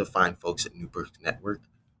behalf of the fine folks at New Books Network,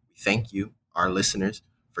 we thank you, our listeners,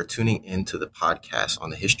 for tuning in to the podcast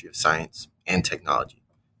on the history of science and technology.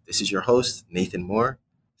 This is your host, Nathan Moore,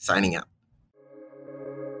 signing out.